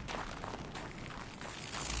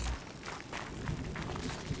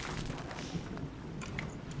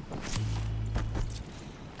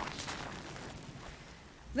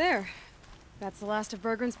 There. That's the last of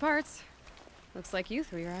Bergren's parts. Looks like you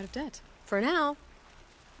three are out of debt. For now.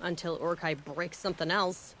 Until Urkai breaks something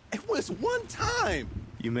else. It was one time!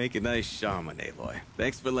 You make a nice shaman, Aloy.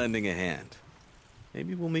 Thanks for lending a hand.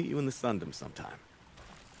 Maybe we'll meet you in the Sundom sometime.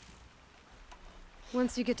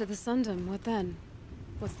 Once you get to the Sundom, what then?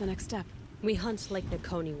 What's the next step? We hunt like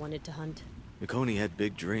Nakoni wanted to hunt. Nakoni had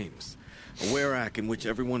big dreams. A Werak in which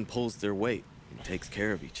everyone pulls their weight and takes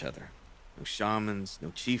care of each other. No shamans, no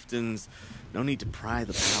chieftains, no need to pry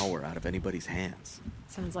the power out of anybody's hands.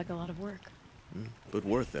 Sounds like a lot of work. But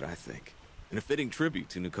worth it, I think. And a fitting tribute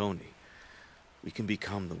to Nukoni. We can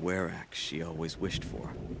become the Werax she always wished for.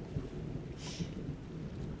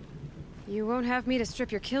 You won't have me to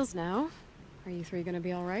strip your kills now. Are you three gonna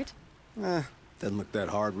be all right? Doesn't look that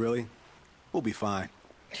hard, really. We'll be fine.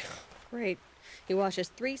 Great. He watches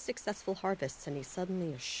 3 successful harvests and he's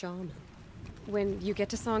suddenly a shaman. When you get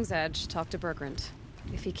to Song's Edge, talk to Bergrand.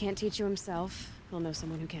 If he can't teach you himself, he'll know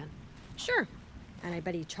someone who can. Sure. And I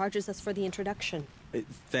bet he charges us for the introduction.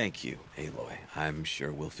 Thank you, Aloy. I'm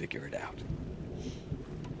sure we'll figure it out.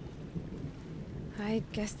 I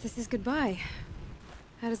guess this is goodbye.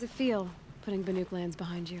 How does it feel, putting Banuk lands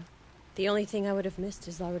behind you? The only thing I would have missed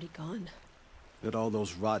is already gone. Let all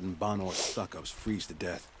those rotten Banor suck-ups freeze to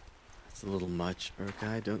death. That's a little much,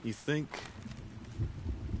 Urkai, don't you think?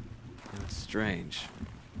 It's strange.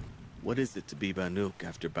 What is it to be Banuk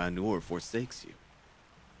after Banur forsakes you?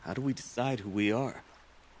 How do we decide who we are?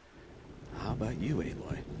 How about you,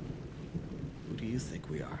 Aloy? Who do you think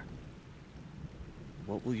we are?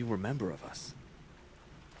 What will you remember of us?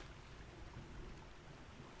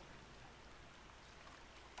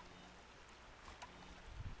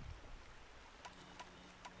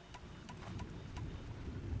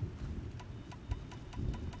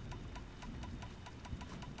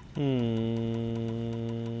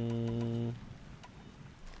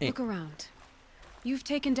 Look around. You've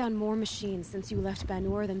taken down more machines since you left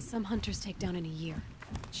Banur than some hunters take down in a year.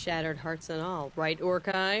 Shattered hearts and all, right,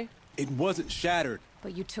 Orkai? It wasn't shattered.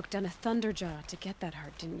 But you took down a Thunderjaw to get that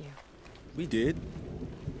heart, didn't you? We did.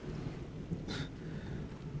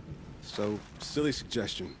 So, silly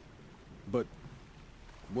suggestion. But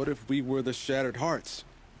what if we were the Shattered Hearts?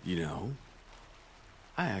 You know,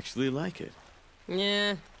 I actually like it.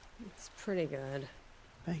 Yeah, it's pretty good.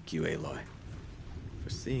 Thank you, Aloy, for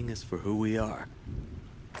seeing us for who we are.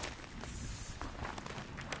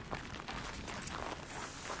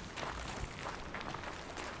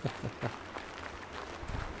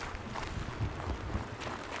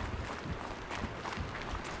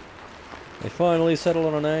 They finally settled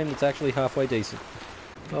on a name that's actually halfway decent.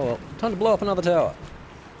 Oh well, time to blow up another tower.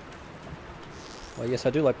 Well, yes, I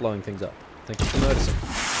do like blowing things up. Thank you for noticing.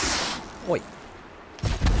 Oi.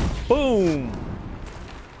 Boom!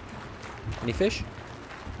 Any fish?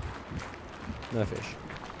 No fish.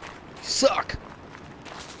 You suck!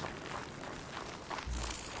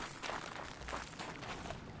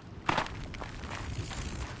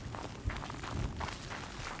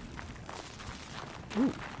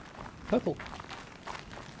 Ooh. Purple.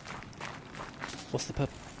 What's the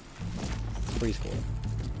purple? Freeze core.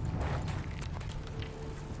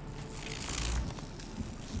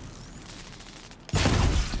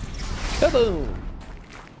 Kaboom!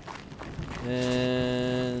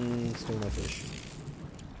 And still no fish.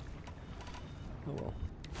 Oh well.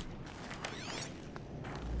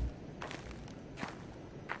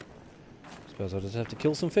 Suppose I'll just have to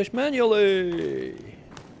kill some fish manually.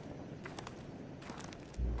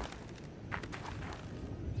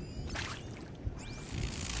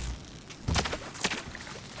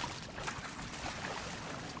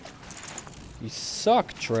 You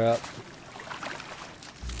suck, trout.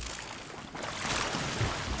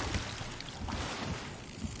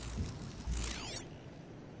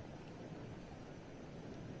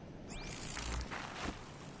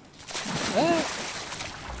 Ah!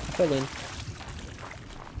 Fell in.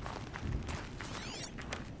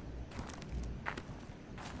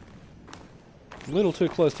 A little too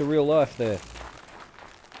close to real life there.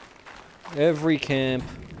 Every camp,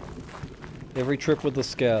 every trip with the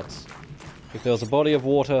scouts. If there was a body of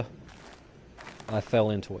water, I fell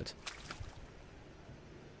into it.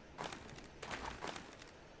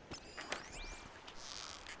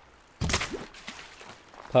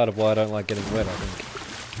 Part of why I don't like getting wet, I think.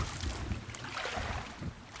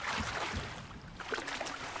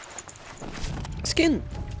 Skin!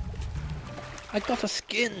 I got a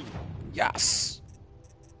skin! Yes!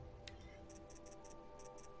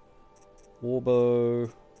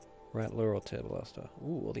 Warbow, Rattler or Tear Blaster.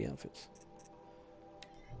 Ooh, all the outfits.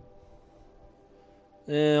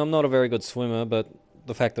 I'm not a very good swimmer, but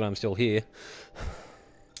the fact that I'm still here.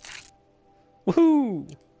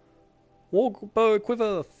 Woohoo! Warbow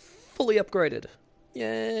Quiver fully upgraded.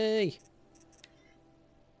 Yay!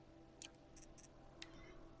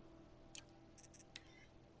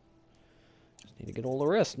 Just need to get all the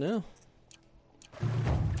rest now.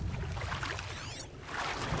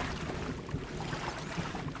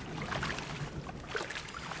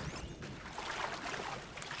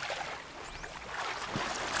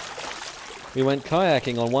 We went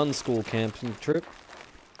kayaking on one school camping trip.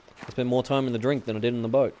 I spent more time in the drink than I did in the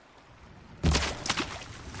boat.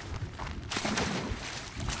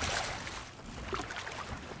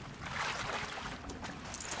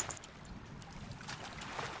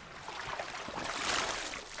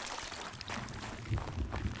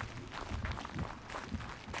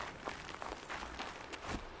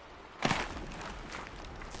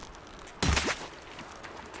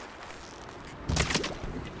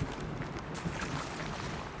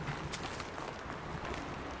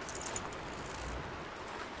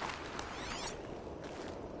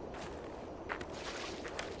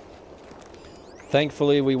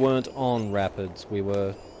 Thankfully, we weren't on rapids. We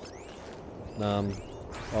were on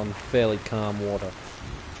fairly calm water.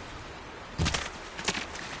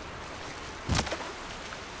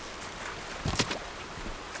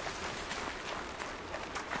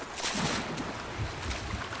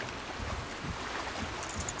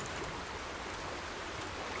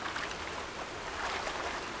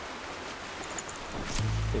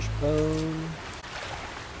 Fish bone.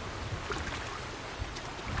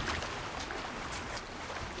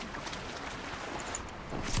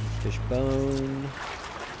 Fish bone.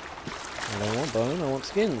 I don't want bone, I want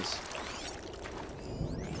skins.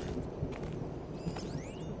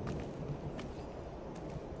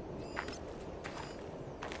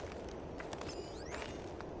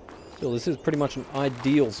 Still, this is pretty much an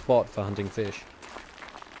ideal spot for hunting fish.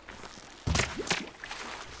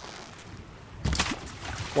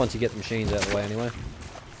 Once you get the machines out of the way, anyway.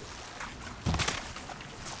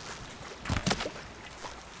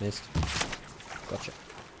 Missed. Gotcha.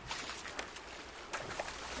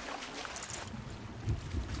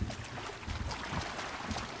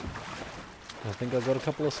 I think I got a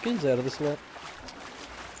couple of skins out of this lot.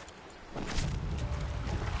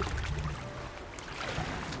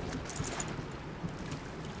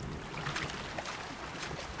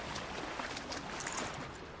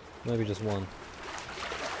 Maybe just one.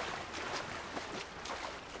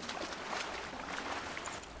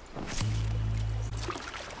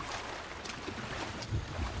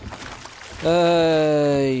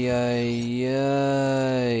 Ay, ay,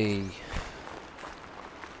 ay.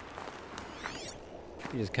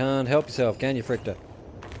 You just can't help yourself, can you, Frictor?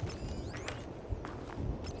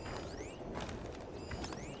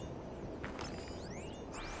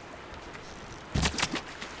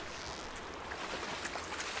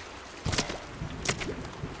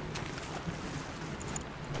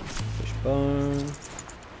 Fish bone.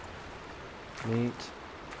 Meat.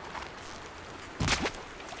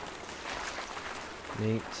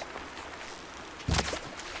 Meat.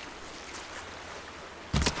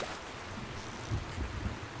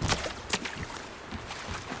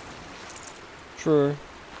 True.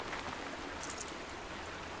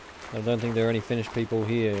 I don't think there are any finished people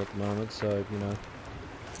here at the moment, so, you know.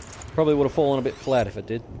 Probably would have fallen a bit flat if it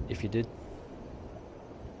did, if you did.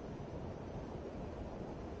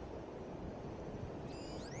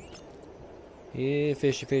 Here,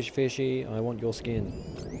 fishy, fishy, fishy, I want your skin.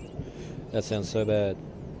 That sounds so bad.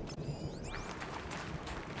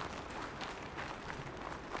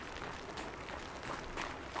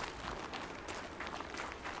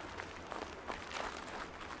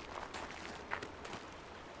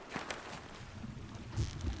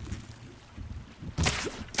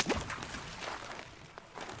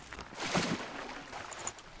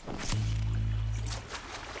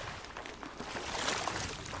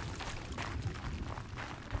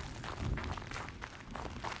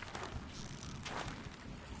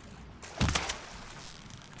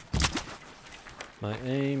 My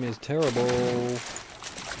aim is terrible.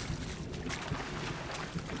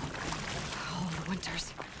 All the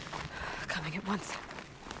winters coming at once.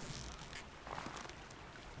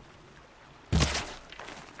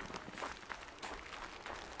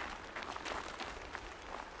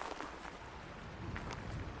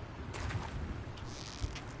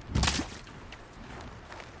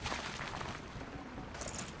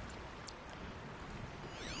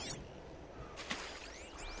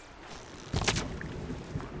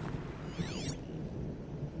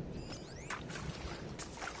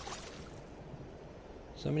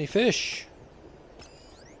 So many fish.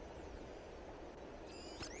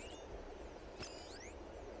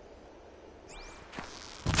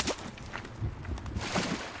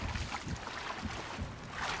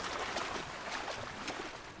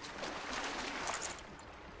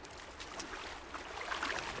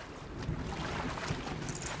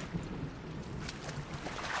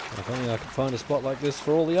 If only I could find a spot like this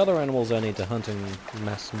for all the other animals I need to hunt and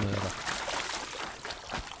mass murder.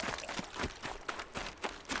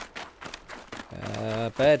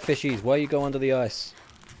 Bad fishies, why you go under the ice?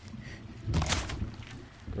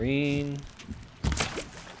 Green.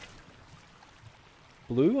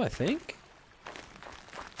 Blue, I think?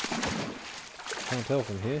 Can't tell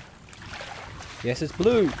from here. Yes, it's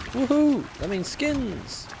blue! Woohoo! That means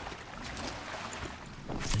skins!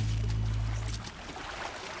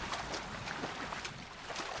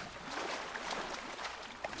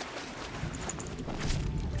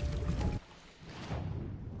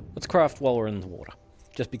 Let's craft while we're in the water.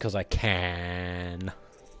 Just because I can.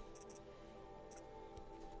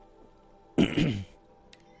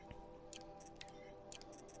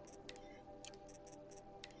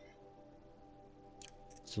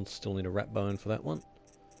 Still need a rat bone for that one.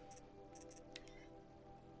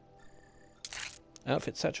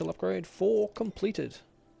 Outfit satchel upgrade 4 completed.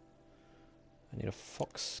 I need a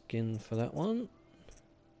fox skin for that one.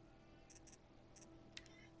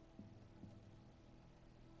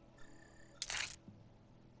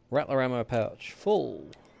 Rattler ammo pouch full.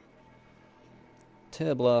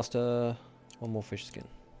 Tear blaster. One more fish skin.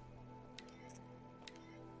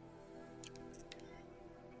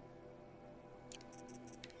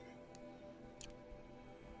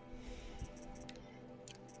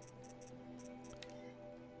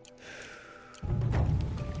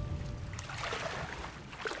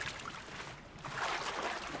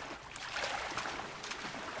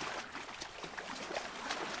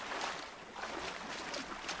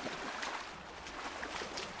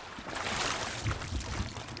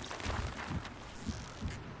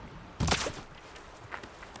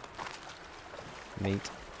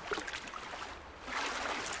 Meat.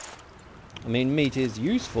 I mean, meat is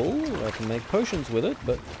useful. I can make potions with it,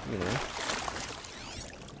 but, you know.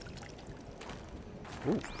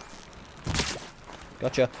 Ooh.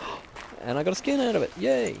 Gotcha. And I got a skin out of it.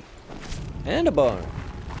 Yay. And a bone.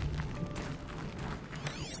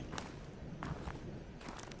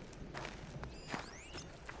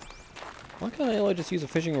 Why can't I just use a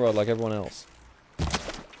fishing rod like everyone else?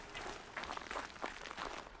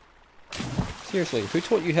 Seriously, who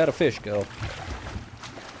taught you how to fish, girl?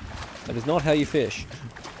 That is not how you fish.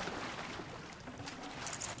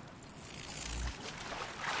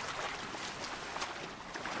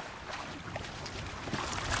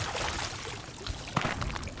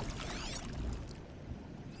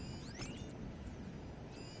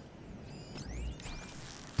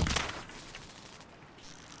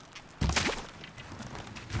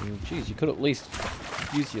 Jeez, you could at least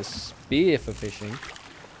use your spear for fishing.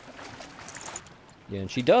 Yeah, and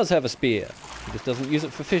she does have a spear. She just doesn't use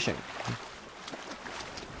it for fishing.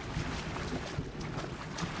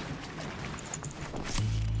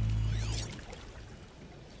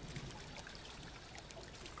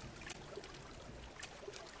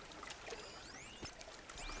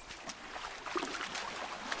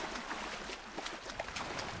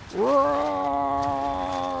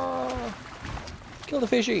 Roar! Kill the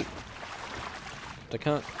fishy! I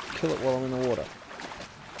can't kill it while I'm in the water.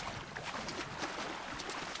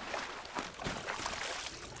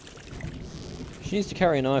 She needs to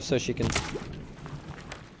carry a knife so she can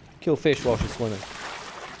kill fish while she's swimming.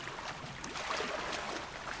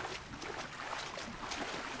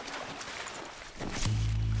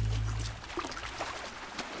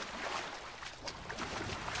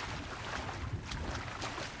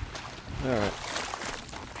 Alright.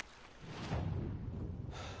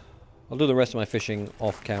 I'll do the rest of my fishing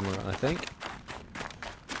off camera, I think.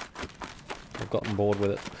 I've gotten bored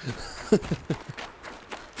with it.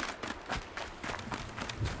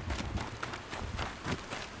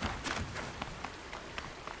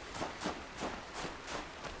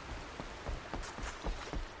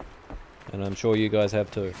 And I'm sure you guys have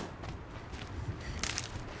too.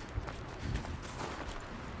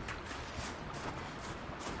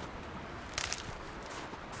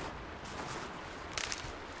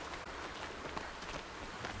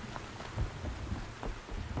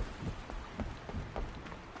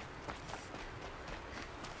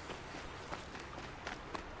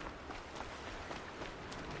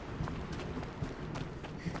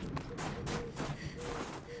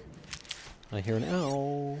 I hear an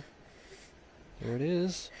owl. There it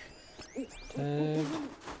is. Tagged.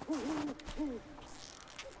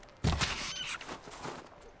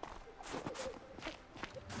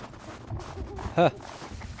 Huh.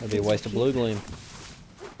 That'd be a waste of blue gleam.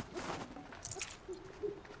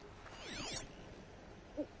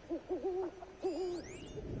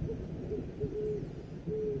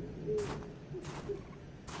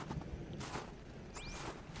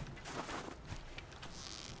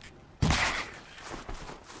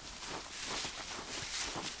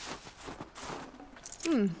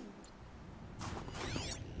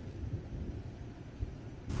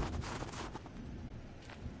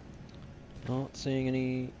 Not seeing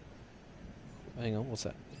any... Hang on, what's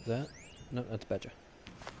that? Is that? No, that's Badger.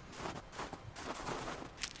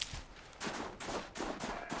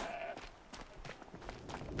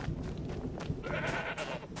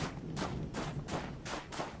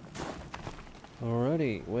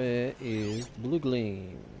 Alrighty, where is Blue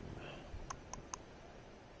Gleam?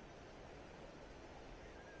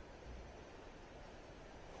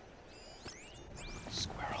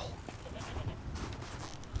 Squirrel.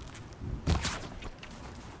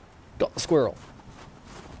 Got the squirrel.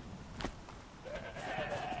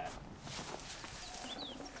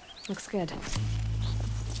 Looks good.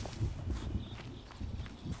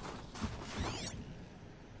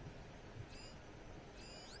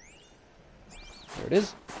 There it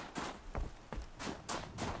is.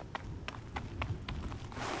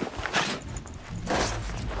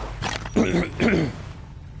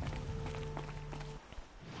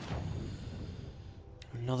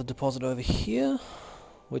 Another deposit over here,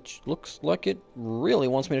 which looks like it really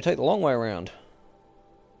wants me to take the long way around.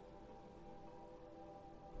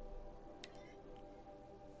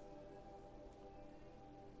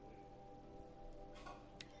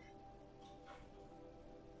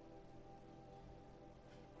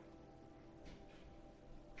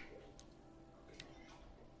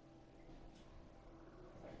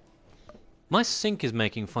 My sink is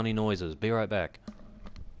making funny noises. Be right back.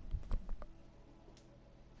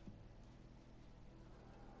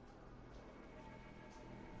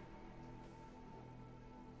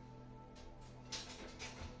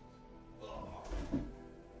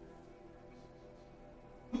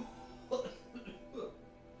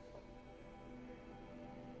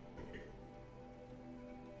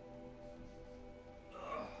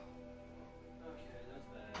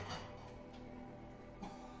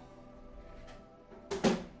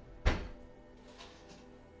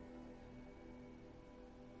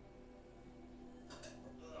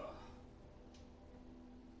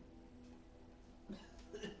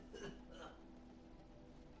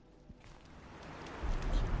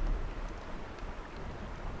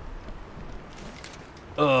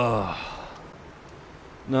 Ugh.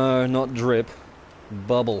 No, not drip.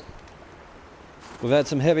 Bubble. We've had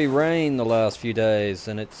some heavy rain the last few days,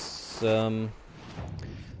 and it's,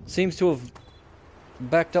 seems to have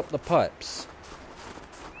backed up the pipes.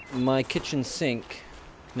 My kitchen sink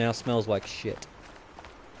now smells like shit.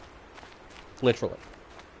 Literally.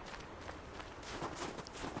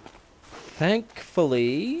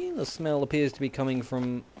 Thankfully, the smell appears to be coming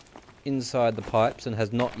from inside the pipes and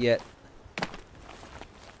has not yet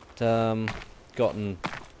gotten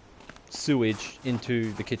sewage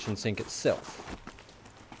into the kitchen sink itself.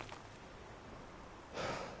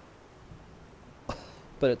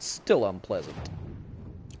 But it's still unpleasant.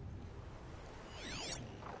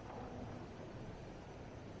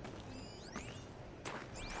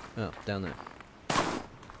 Oh, down there.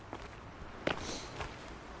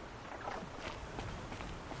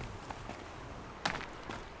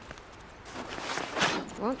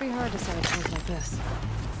 Won't be hard to set a place like this.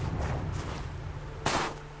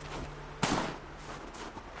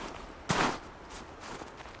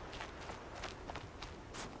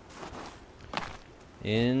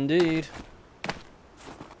 Indeed.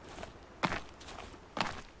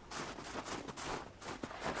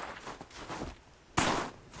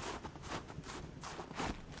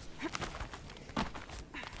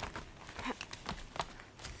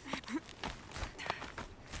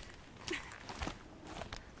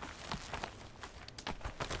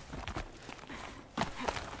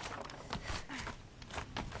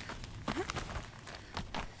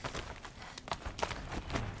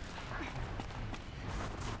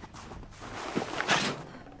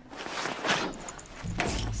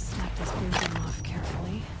 Snap this building off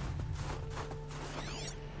carefully.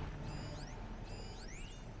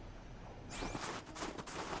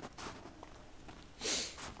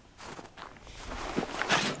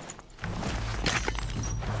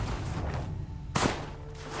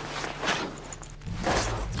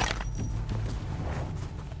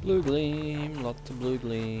 Blue gleam, lots of blue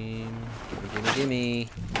gleam. Gimme, gimme, gimme.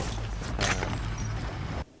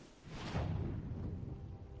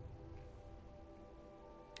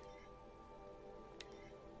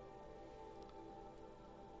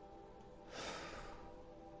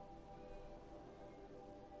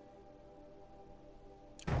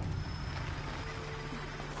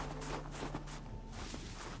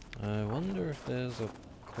 I wonder if there's a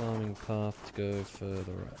climbing path to go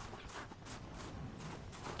further up.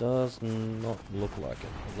 Does not look like it,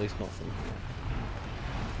 at least not from here.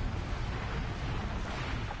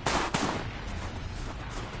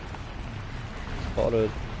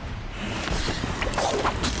 Spotted.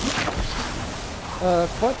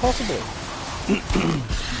 Quite possibly.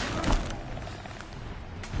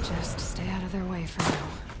 Just stay out of their way for now.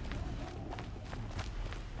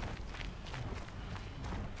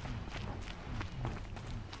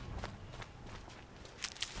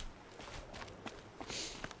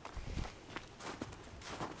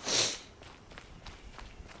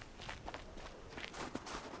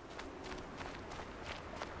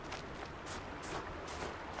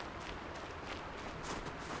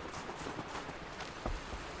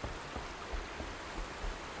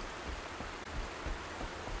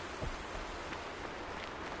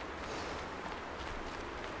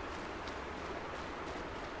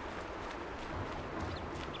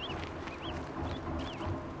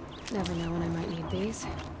 Never know when I might need these.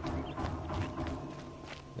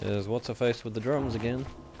 There's what's-her-face with the drums again.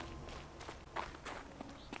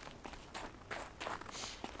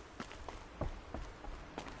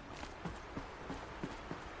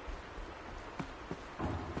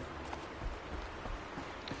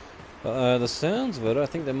 The sounds of it, I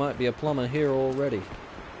think there might be a plumber here already.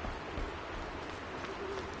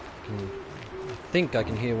 I think I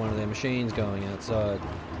can hear one of their machines going outside.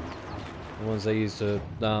 The ones they use to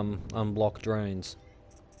unblock drains.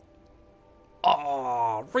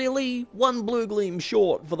 Oh, really? One blue gleam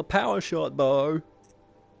short for the power shot, Bo.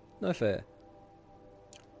 No fair.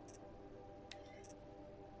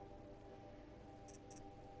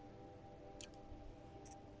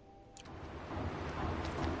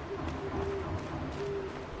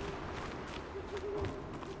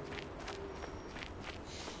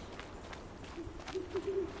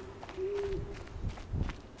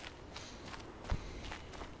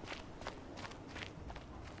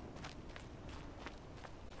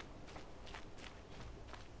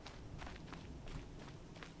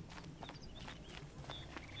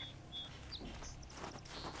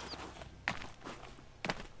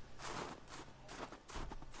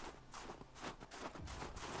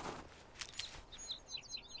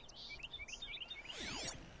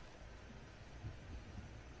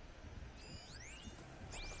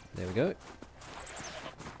 There we go.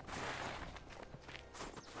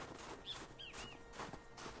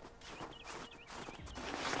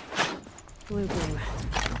 Blue gleam.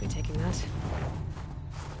 I'll be taking that.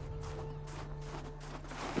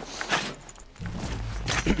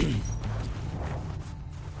 There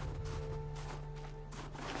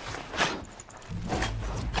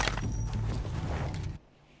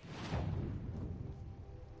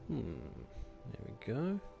we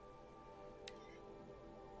go.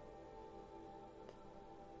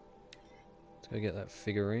 Let's go get that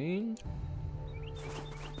figurine.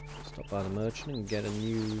 Stop by the merchant and get a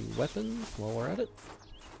new weapon while we're at it.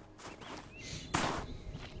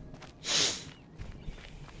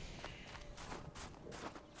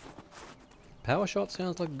 Power shot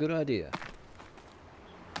sounds like a good idea.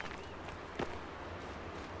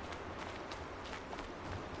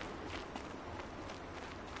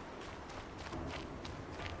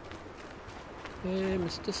 Hey,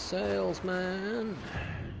 Mr. Salesman.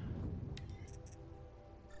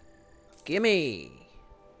 Gimme!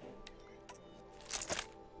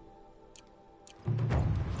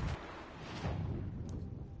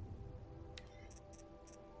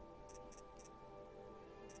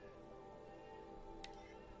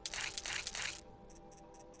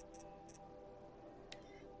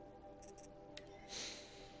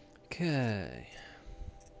 Okay.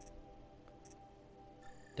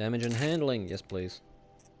 Damage and handling, yes please.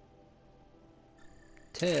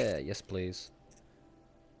 Tear, yes please.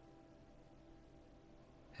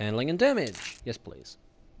 Handling and damage, yes please.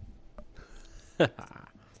 I'm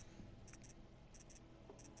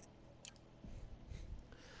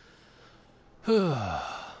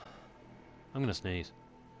gonna sneeze.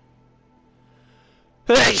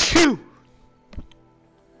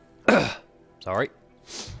 Sorry.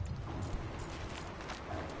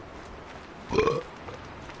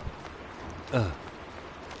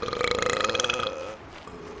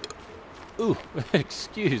 Ooh,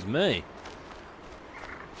 excuse me.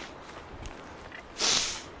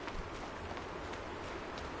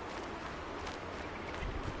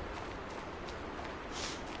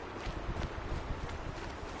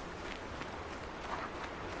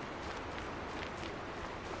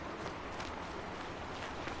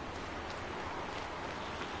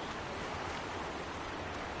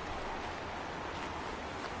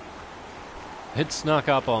 It snuck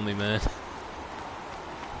up on me, man.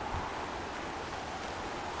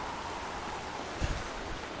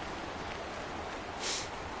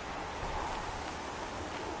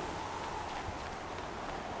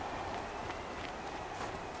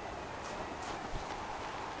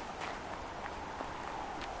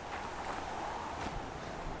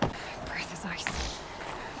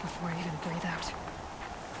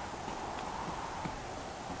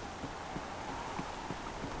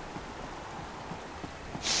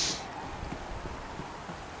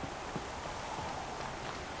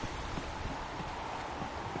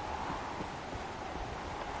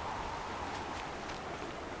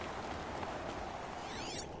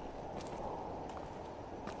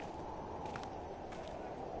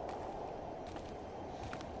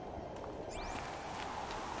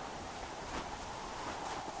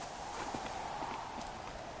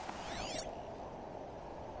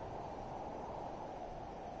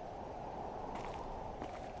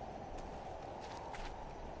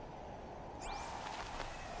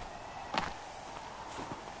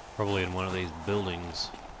 Probably in one of these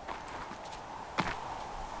buildings.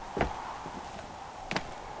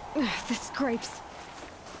 This scrapes.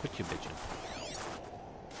 Quit your bitching.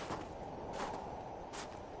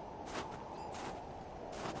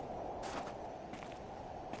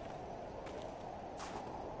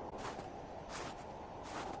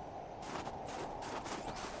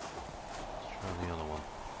 Try the other one.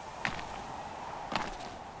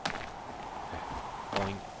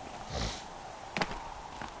 Okay. Boing.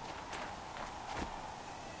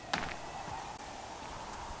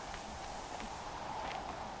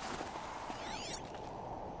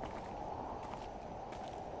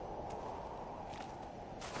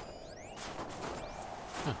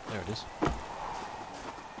 Huh, there it is.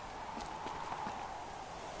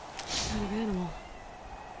 Kind of animal.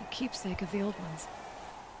 A keepsake of the old ones.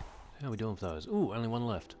 How are we doing with those? Ooh, only one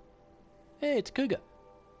left. Hey, it's a cougar.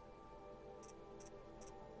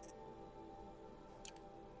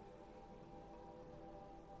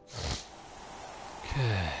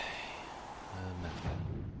 Okay.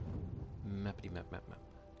 Mappity map.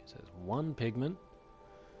 It says one pigment.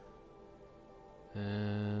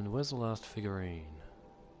 And where's the last figurine?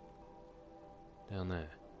 Down there.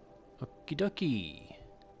 Okie dokie.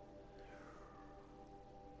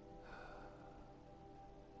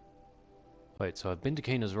 Wait, so I've been to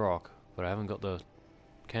Keena's Rock, but I haven't got the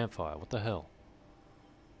campfire. What the hell?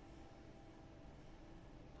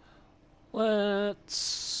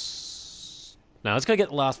 Let's go get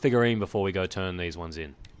the last figurine before we go turn these ones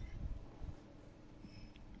in.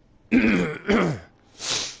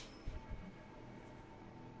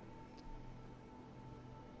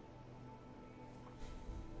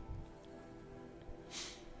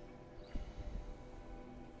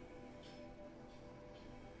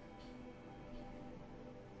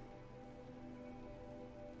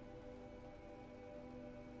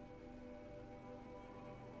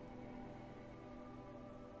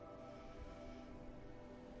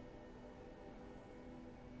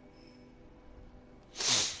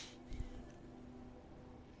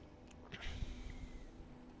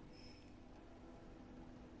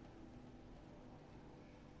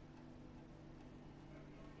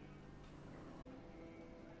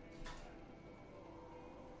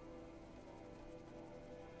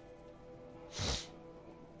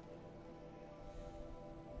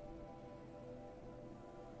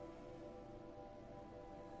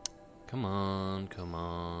 Come on.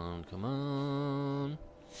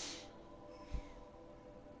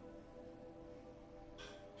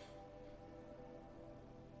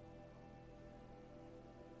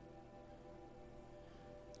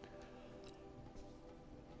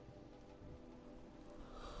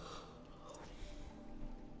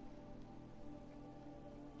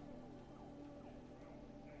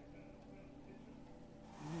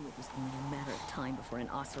 Knew it was only a matter of time before an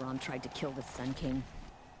Oseram tried to kill the Sun King.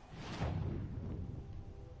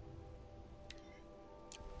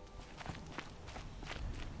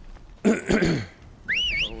 My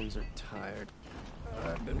bones are tired.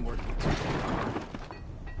 I've been working too hard.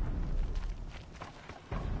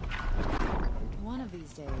 One of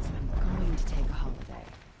these days, I'm going to take a holiday.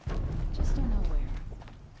 Just don't know where.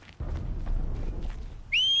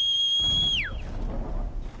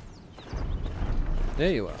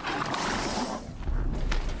 There you are.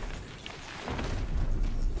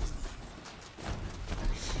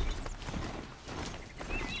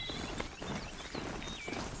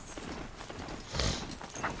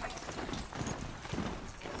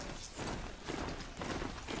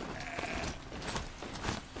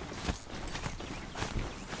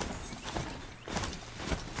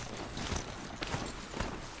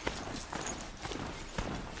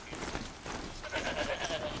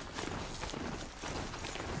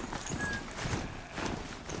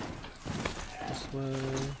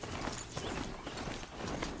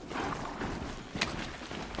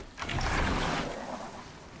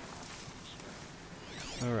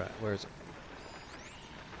 Alright, where is it?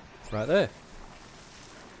 Right there.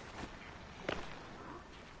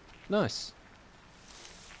 Nice.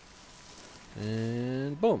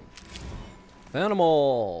 And boom. Found them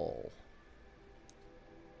all.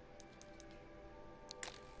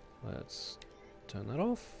 Let's turn that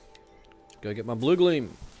off. Go get my blue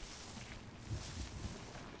gleam.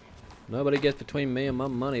 Nobody gets between me and my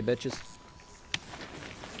money, bitches.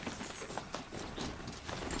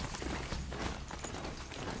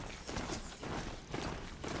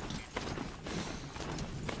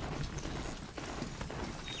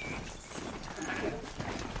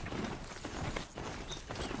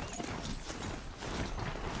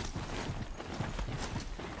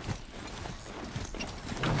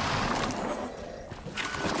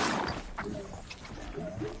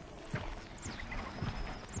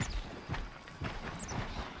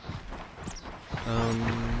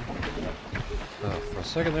 Oh, for a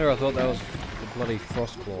second there I thought that was the bloody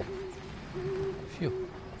frost claw. Phew.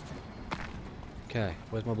 Okay,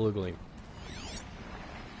 where's my blue gleam?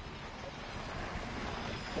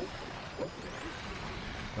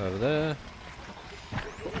 Over there.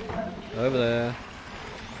 Over there.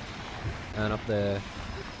 And up there.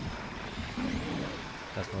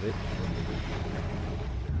 That's not it.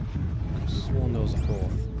 I've sworn there was a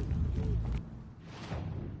fourth.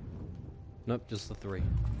 Nope, just the three.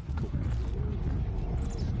 Cool.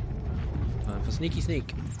 Time for sneaky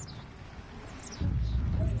sneak.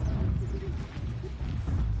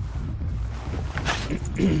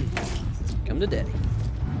 Come to daddy.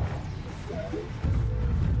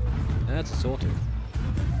 That's a sawtooth.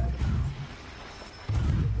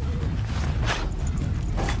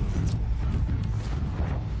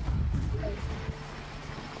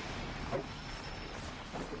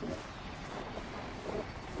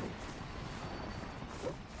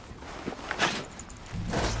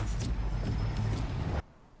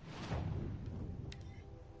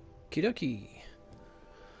 Kidoki.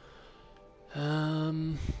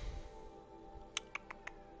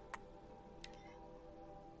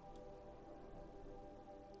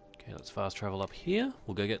 Okay, let's fast travel up here.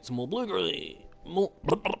 We'll go get some more blue gleam.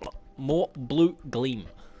 More blue gleam.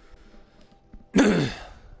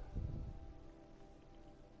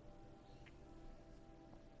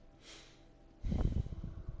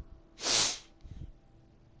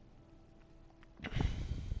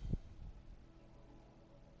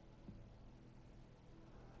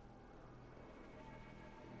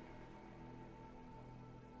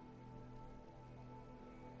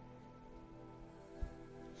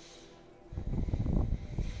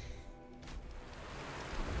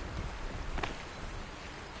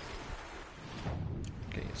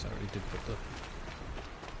 I already did put the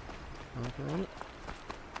marker on it.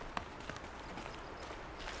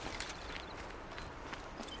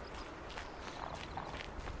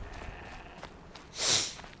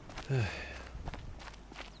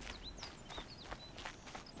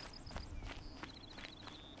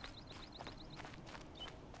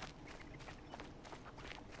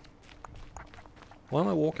 Why am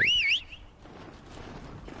I walking?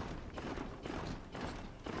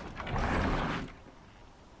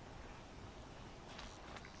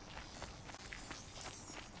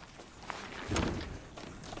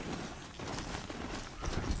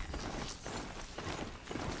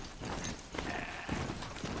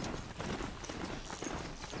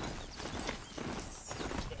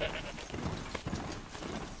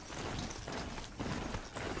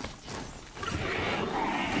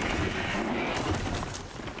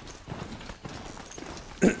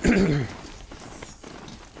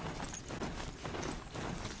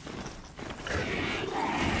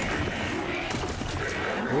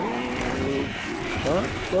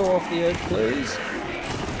 Go off the edge, please.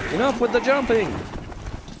 Enough with the jumping!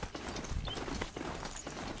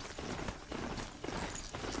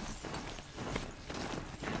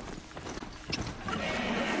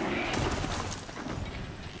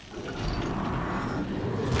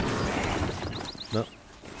 No,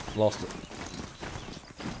 lost it.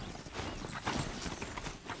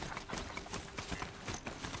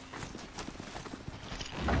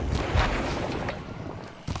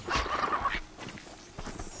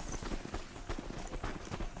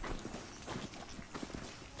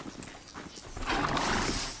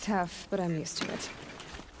 Tough, but I'm used to it.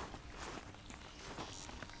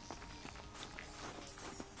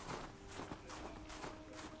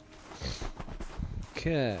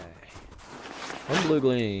 Okay. One blue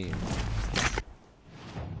gleam.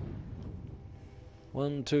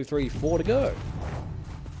 1, 2, 3, 4 to go.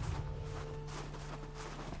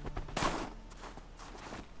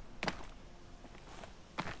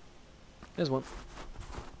 There's one.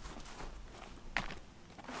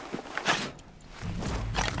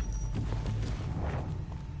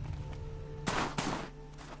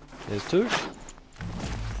 There's two.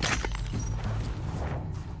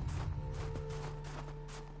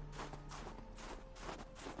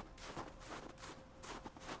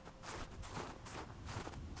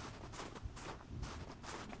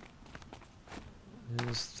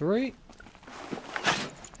 There's three.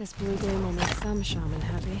 This blue gleam will make some shaman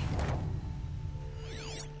happy.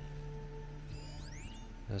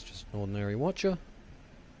 That's just an ordinary watcher.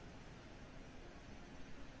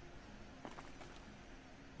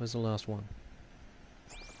 Where's the last one?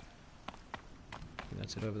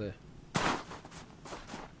 That's it over there.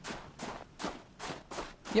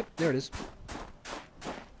 Yep, there it is.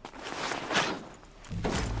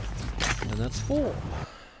 And that's 4.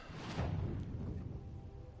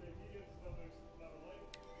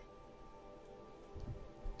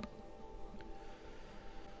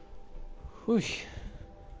 Whoosh.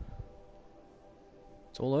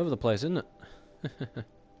 It's all over the place, isn't it?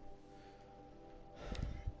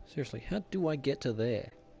 Seriously, how do I get to there?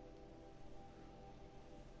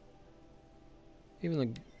 Even the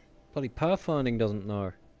bloody pathfinding doesn't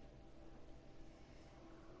know.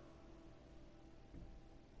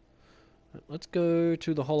 Let's go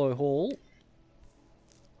to the Hollow Hall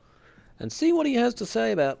and see what he has to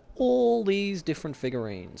say about all these different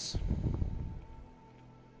figurines.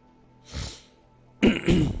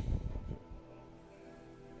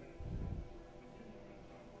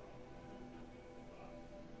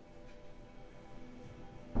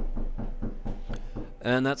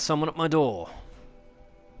 And that's someone at my door.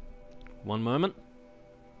 One moment.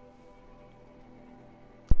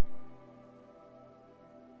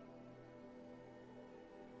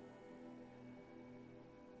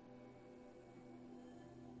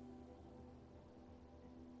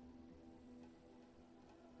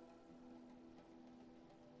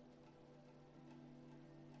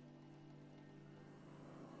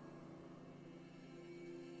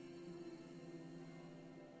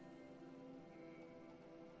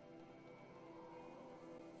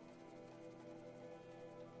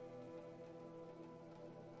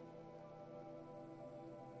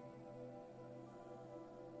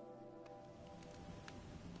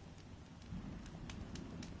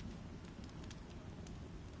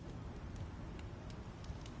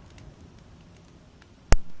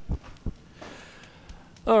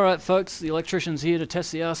 Alright folks, the electrician's here to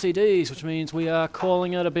test the RCDs, which means we are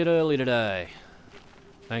calling it a bit early today.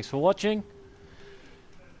 Thanks for watching.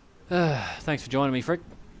 Thanks for joining me, Frick.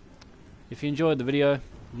 If you enjoyed the video,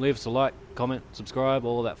 leave us a like, comment, subscribe,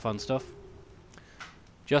 all of that fun stuff.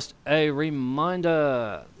 Just a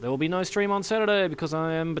reminder, there will be no stream on Saturday because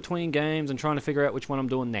I am between games and trying to figure out which one I'm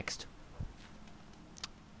doing next.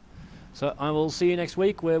 So I will see you next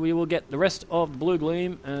week where we will get the rest of the Blue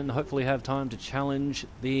Gleam and hopefully have time to challenge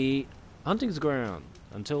the Hunting's Ground.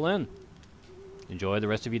 Until then, enjoy the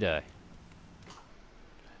rest of your day.